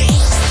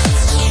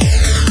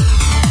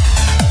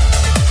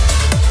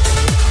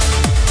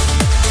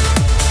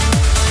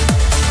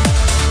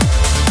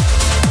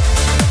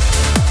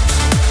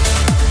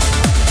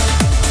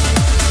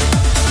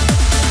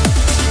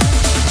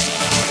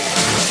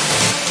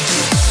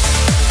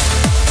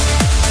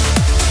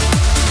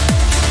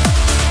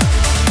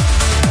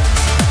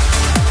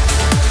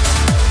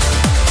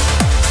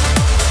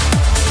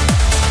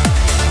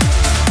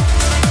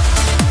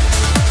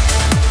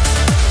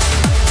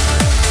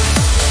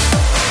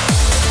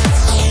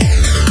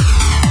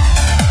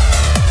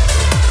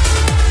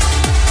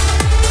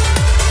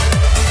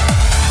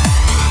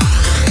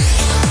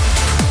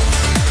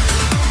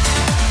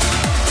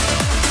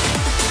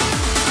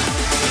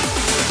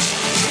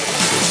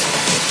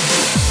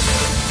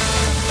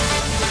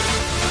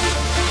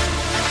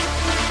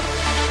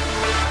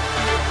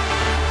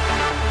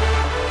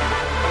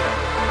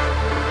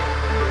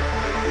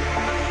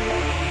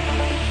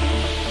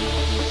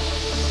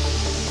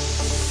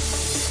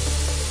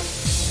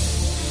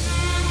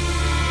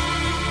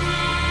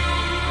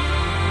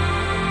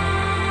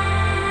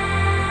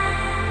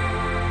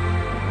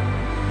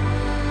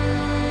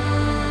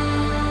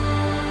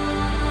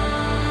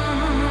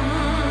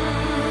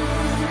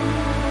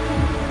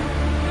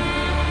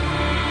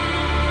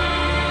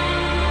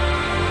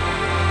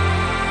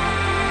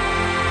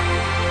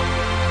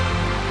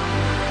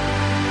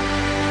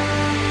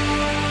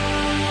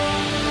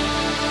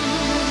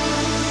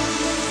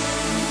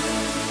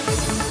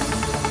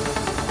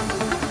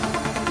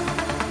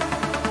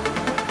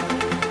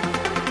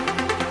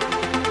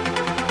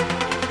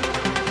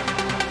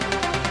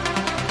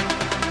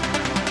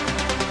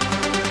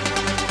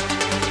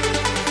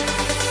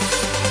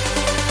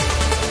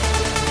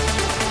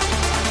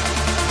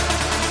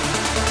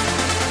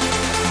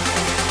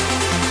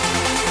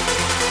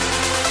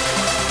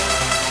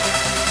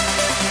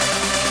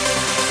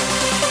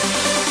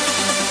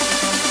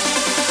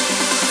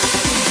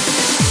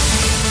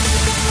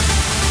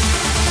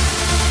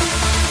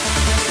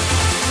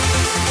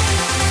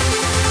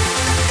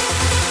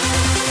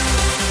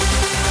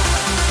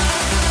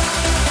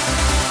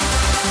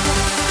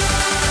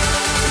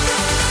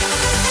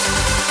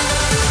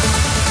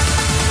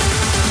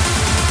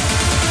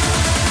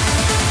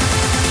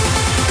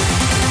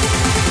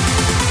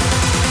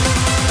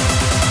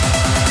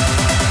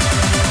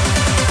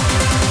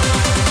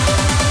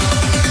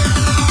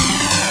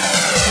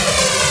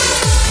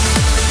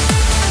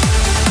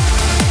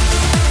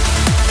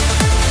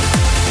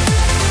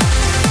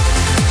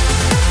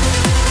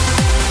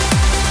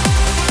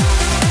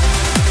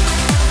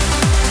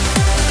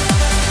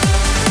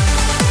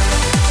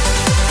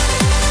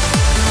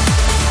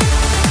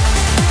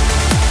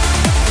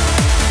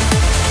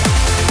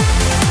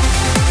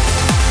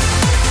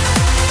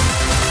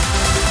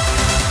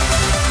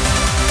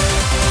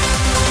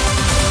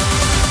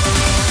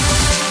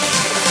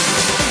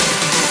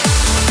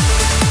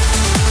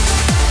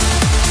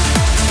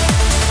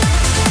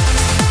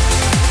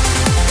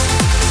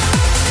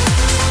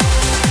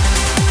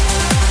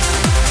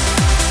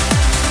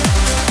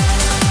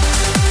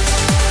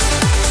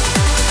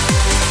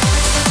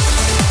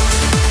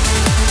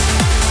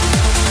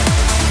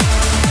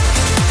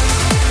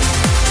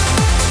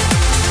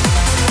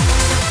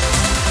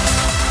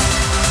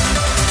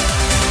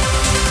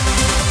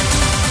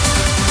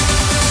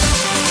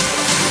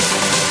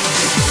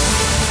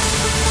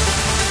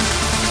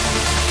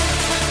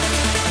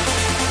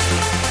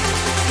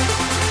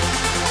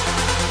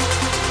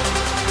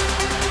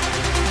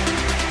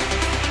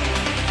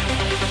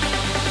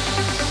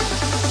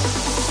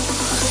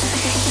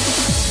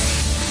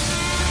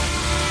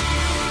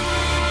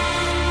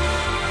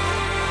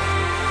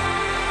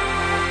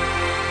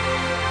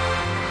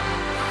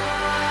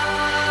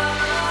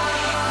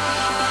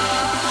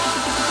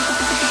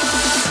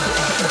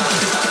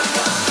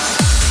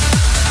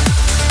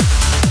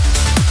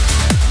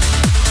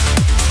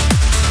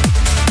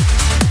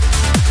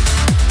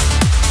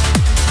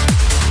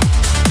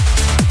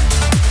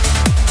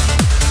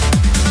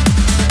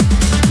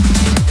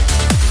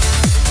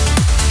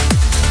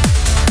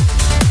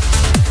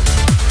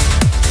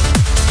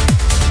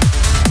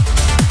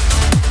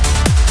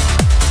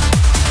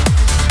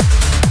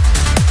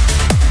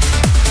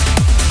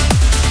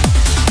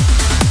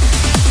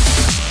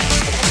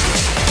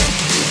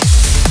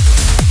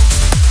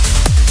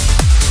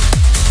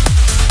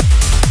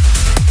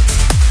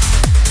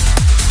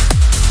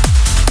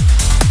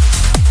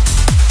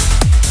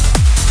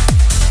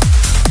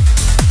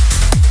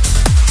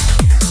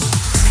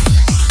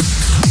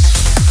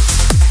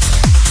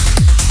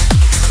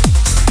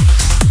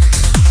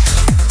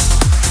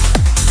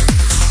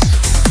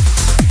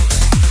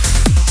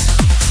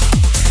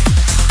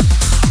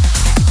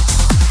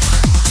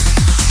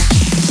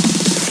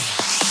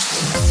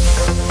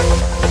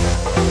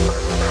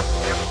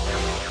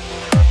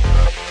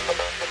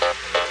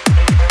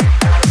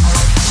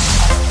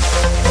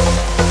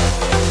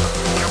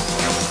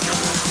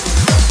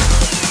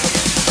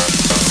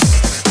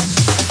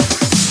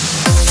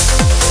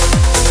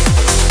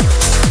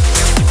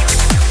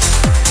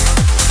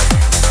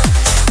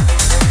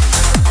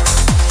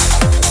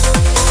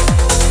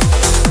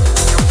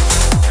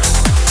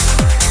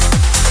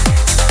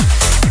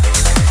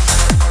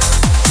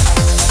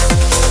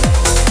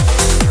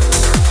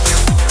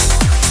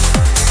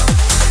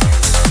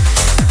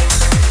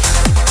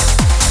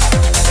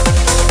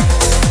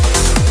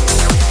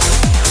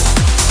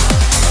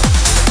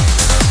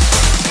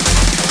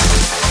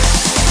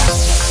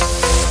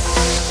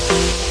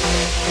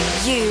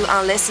 You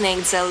are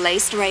listening to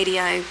Laced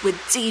Radio with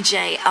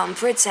DJ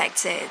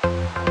Unprotected.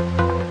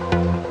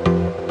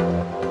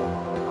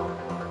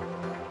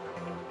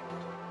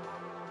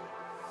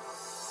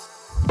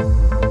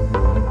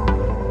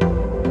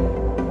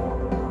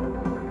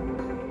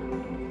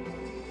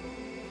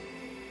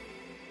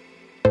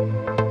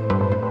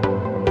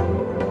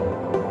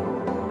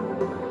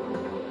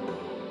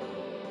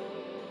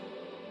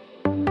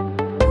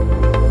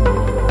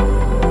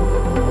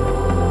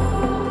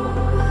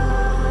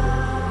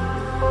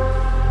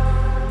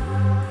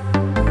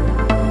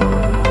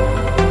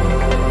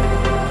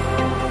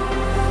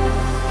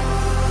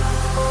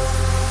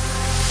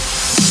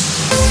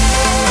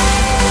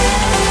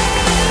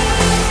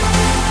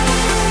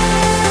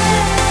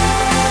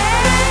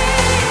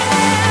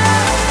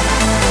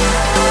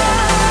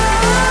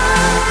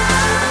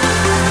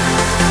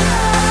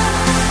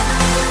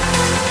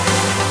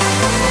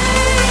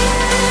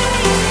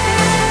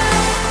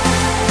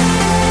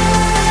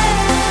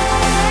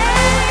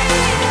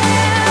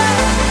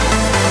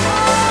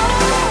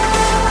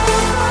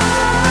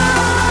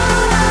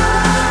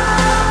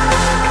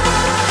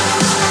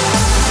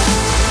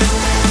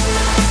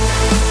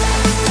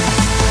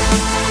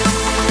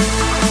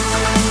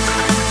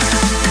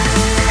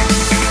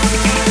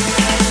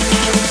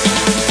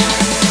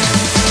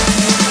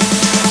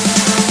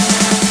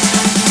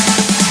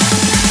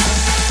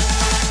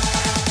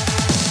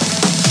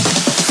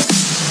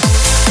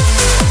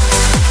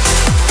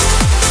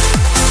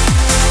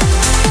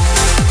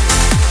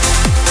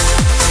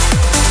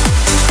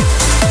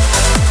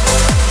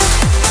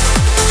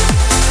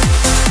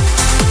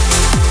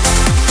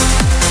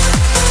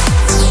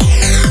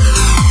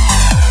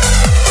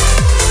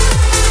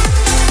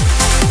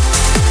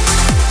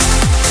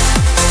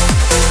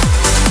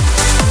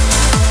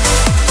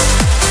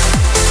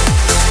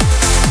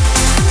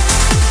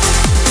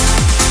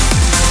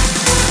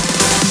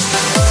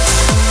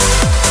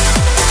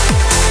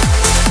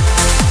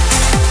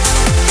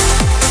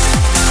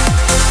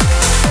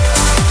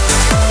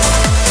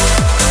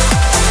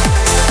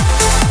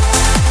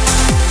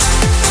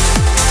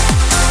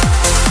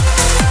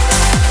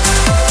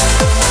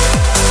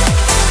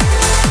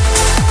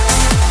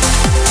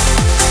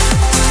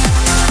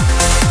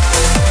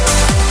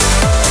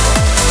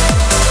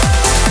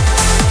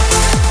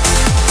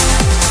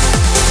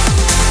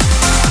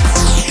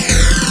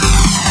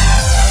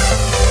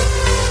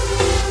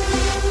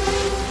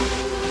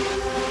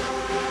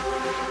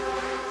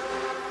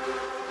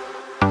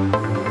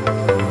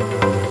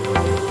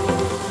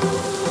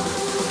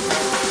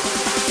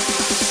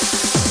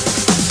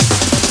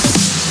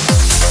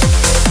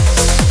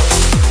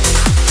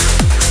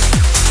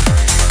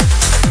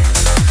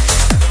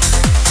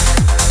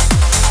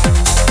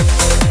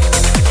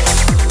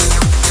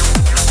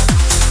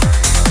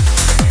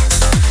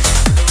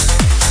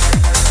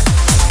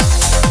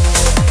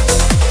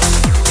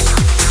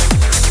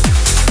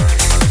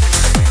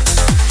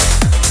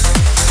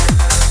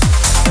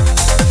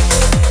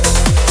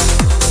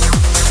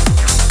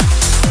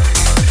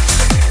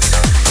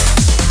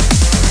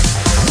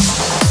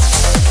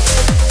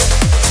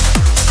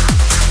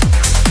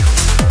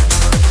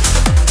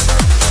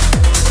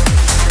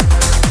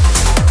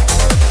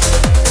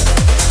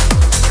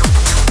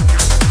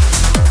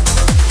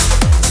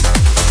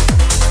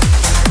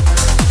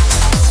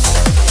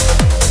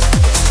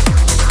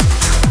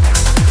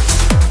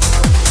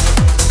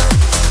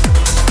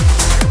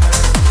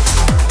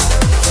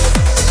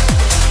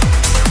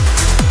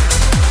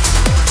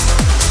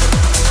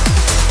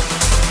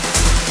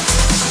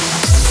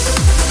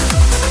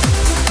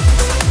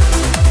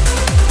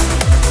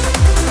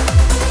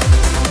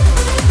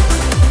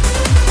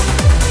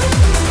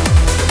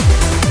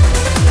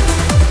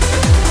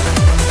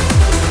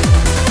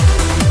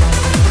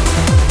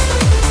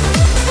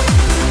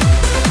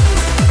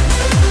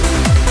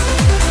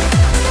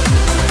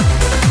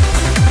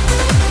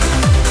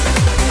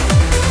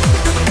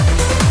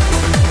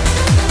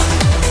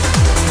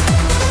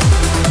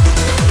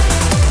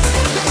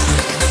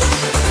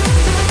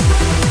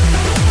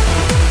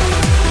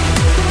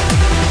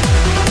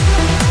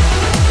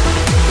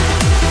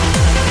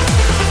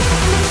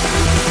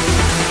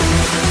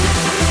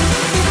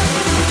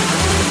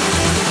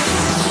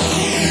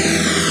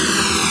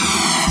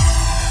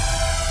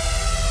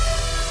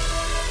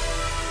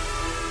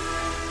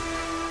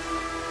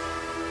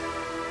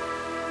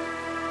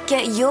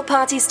 Get your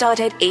party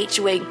started each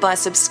week by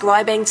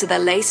subscribing to the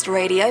Laced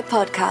Radio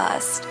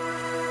podcast.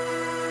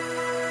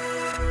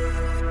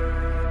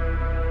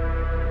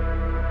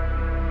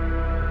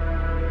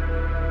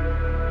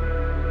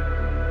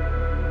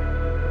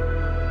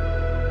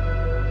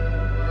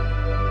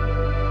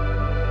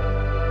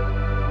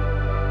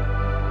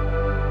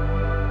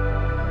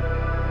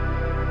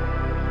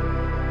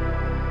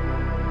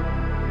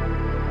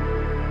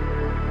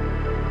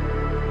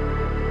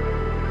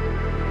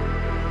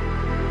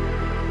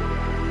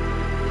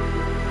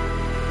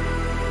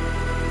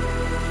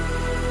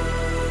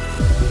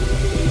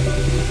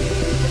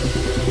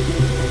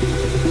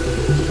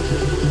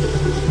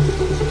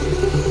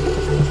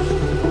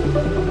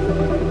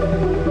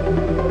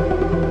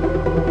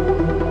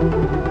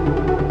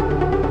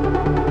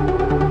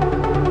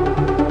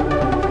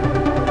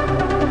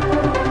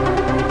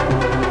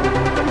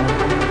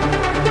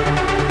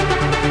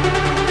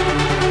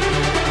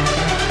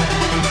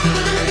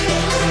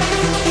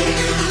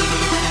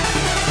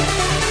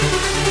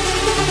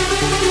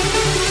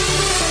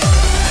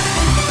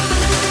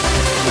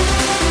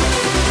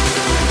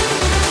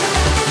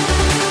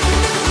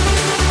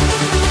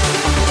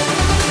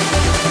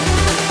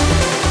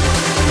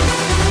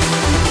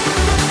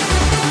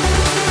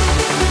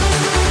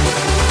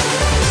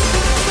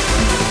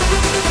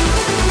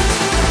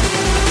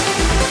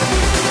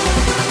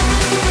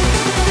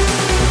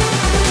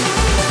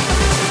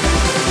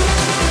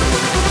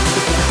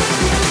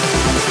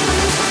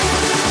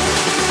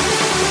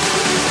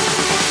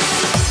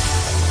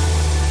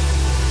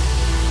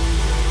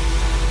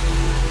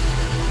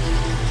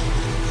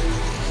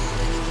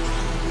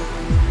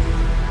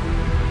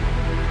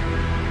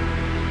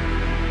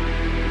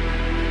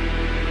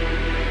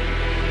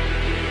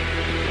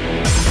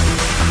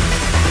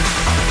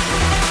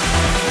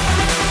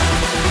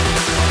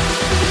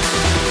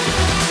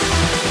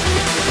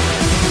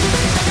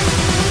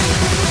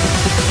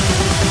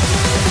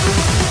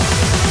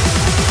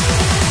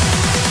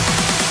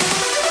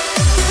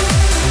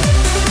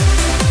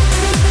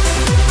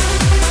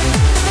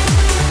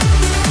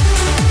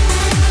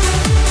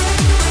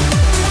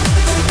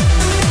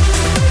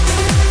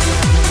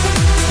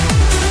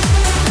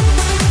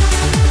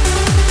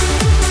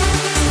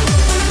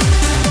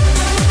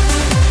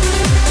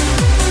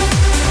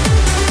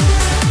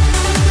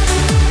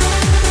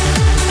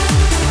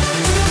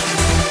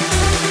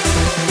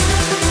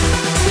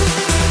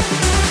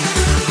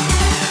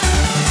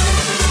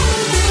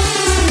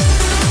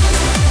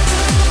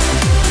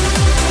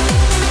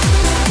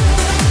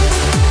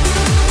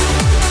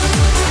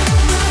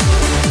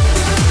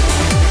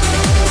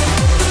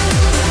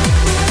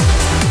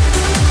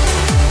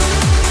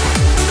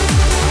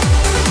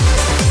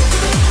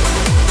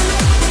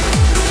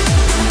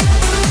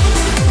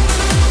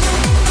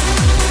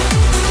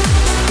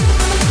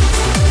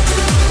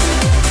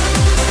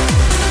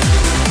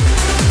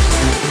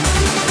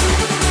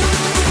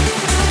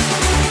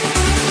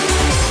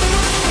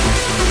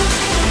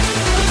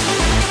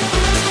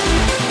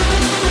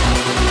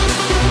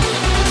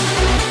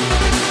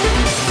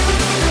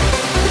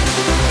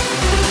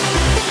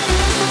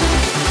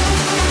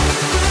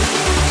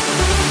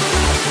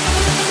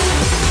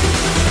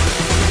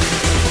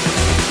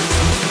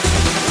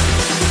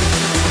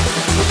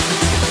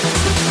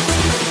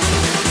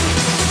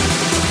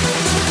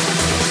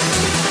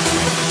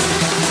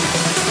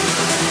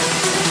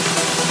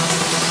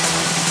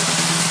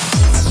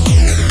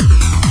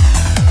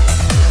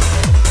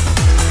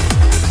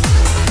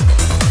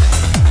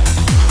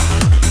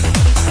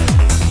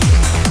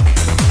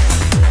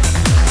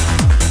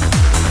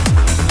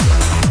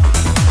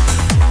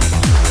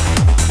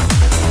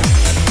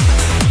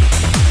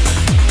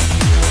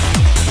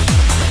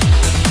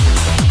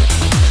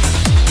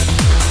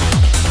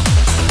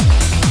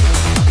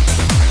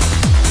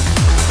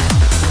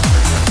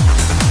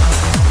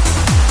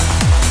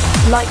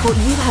 Like what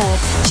you heard?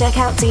 Check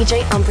out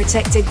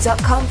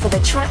DJUnprotected.com for the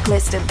track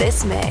list of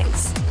this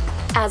mix.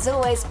 As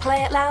always,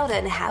 play it loud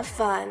and have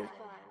fun.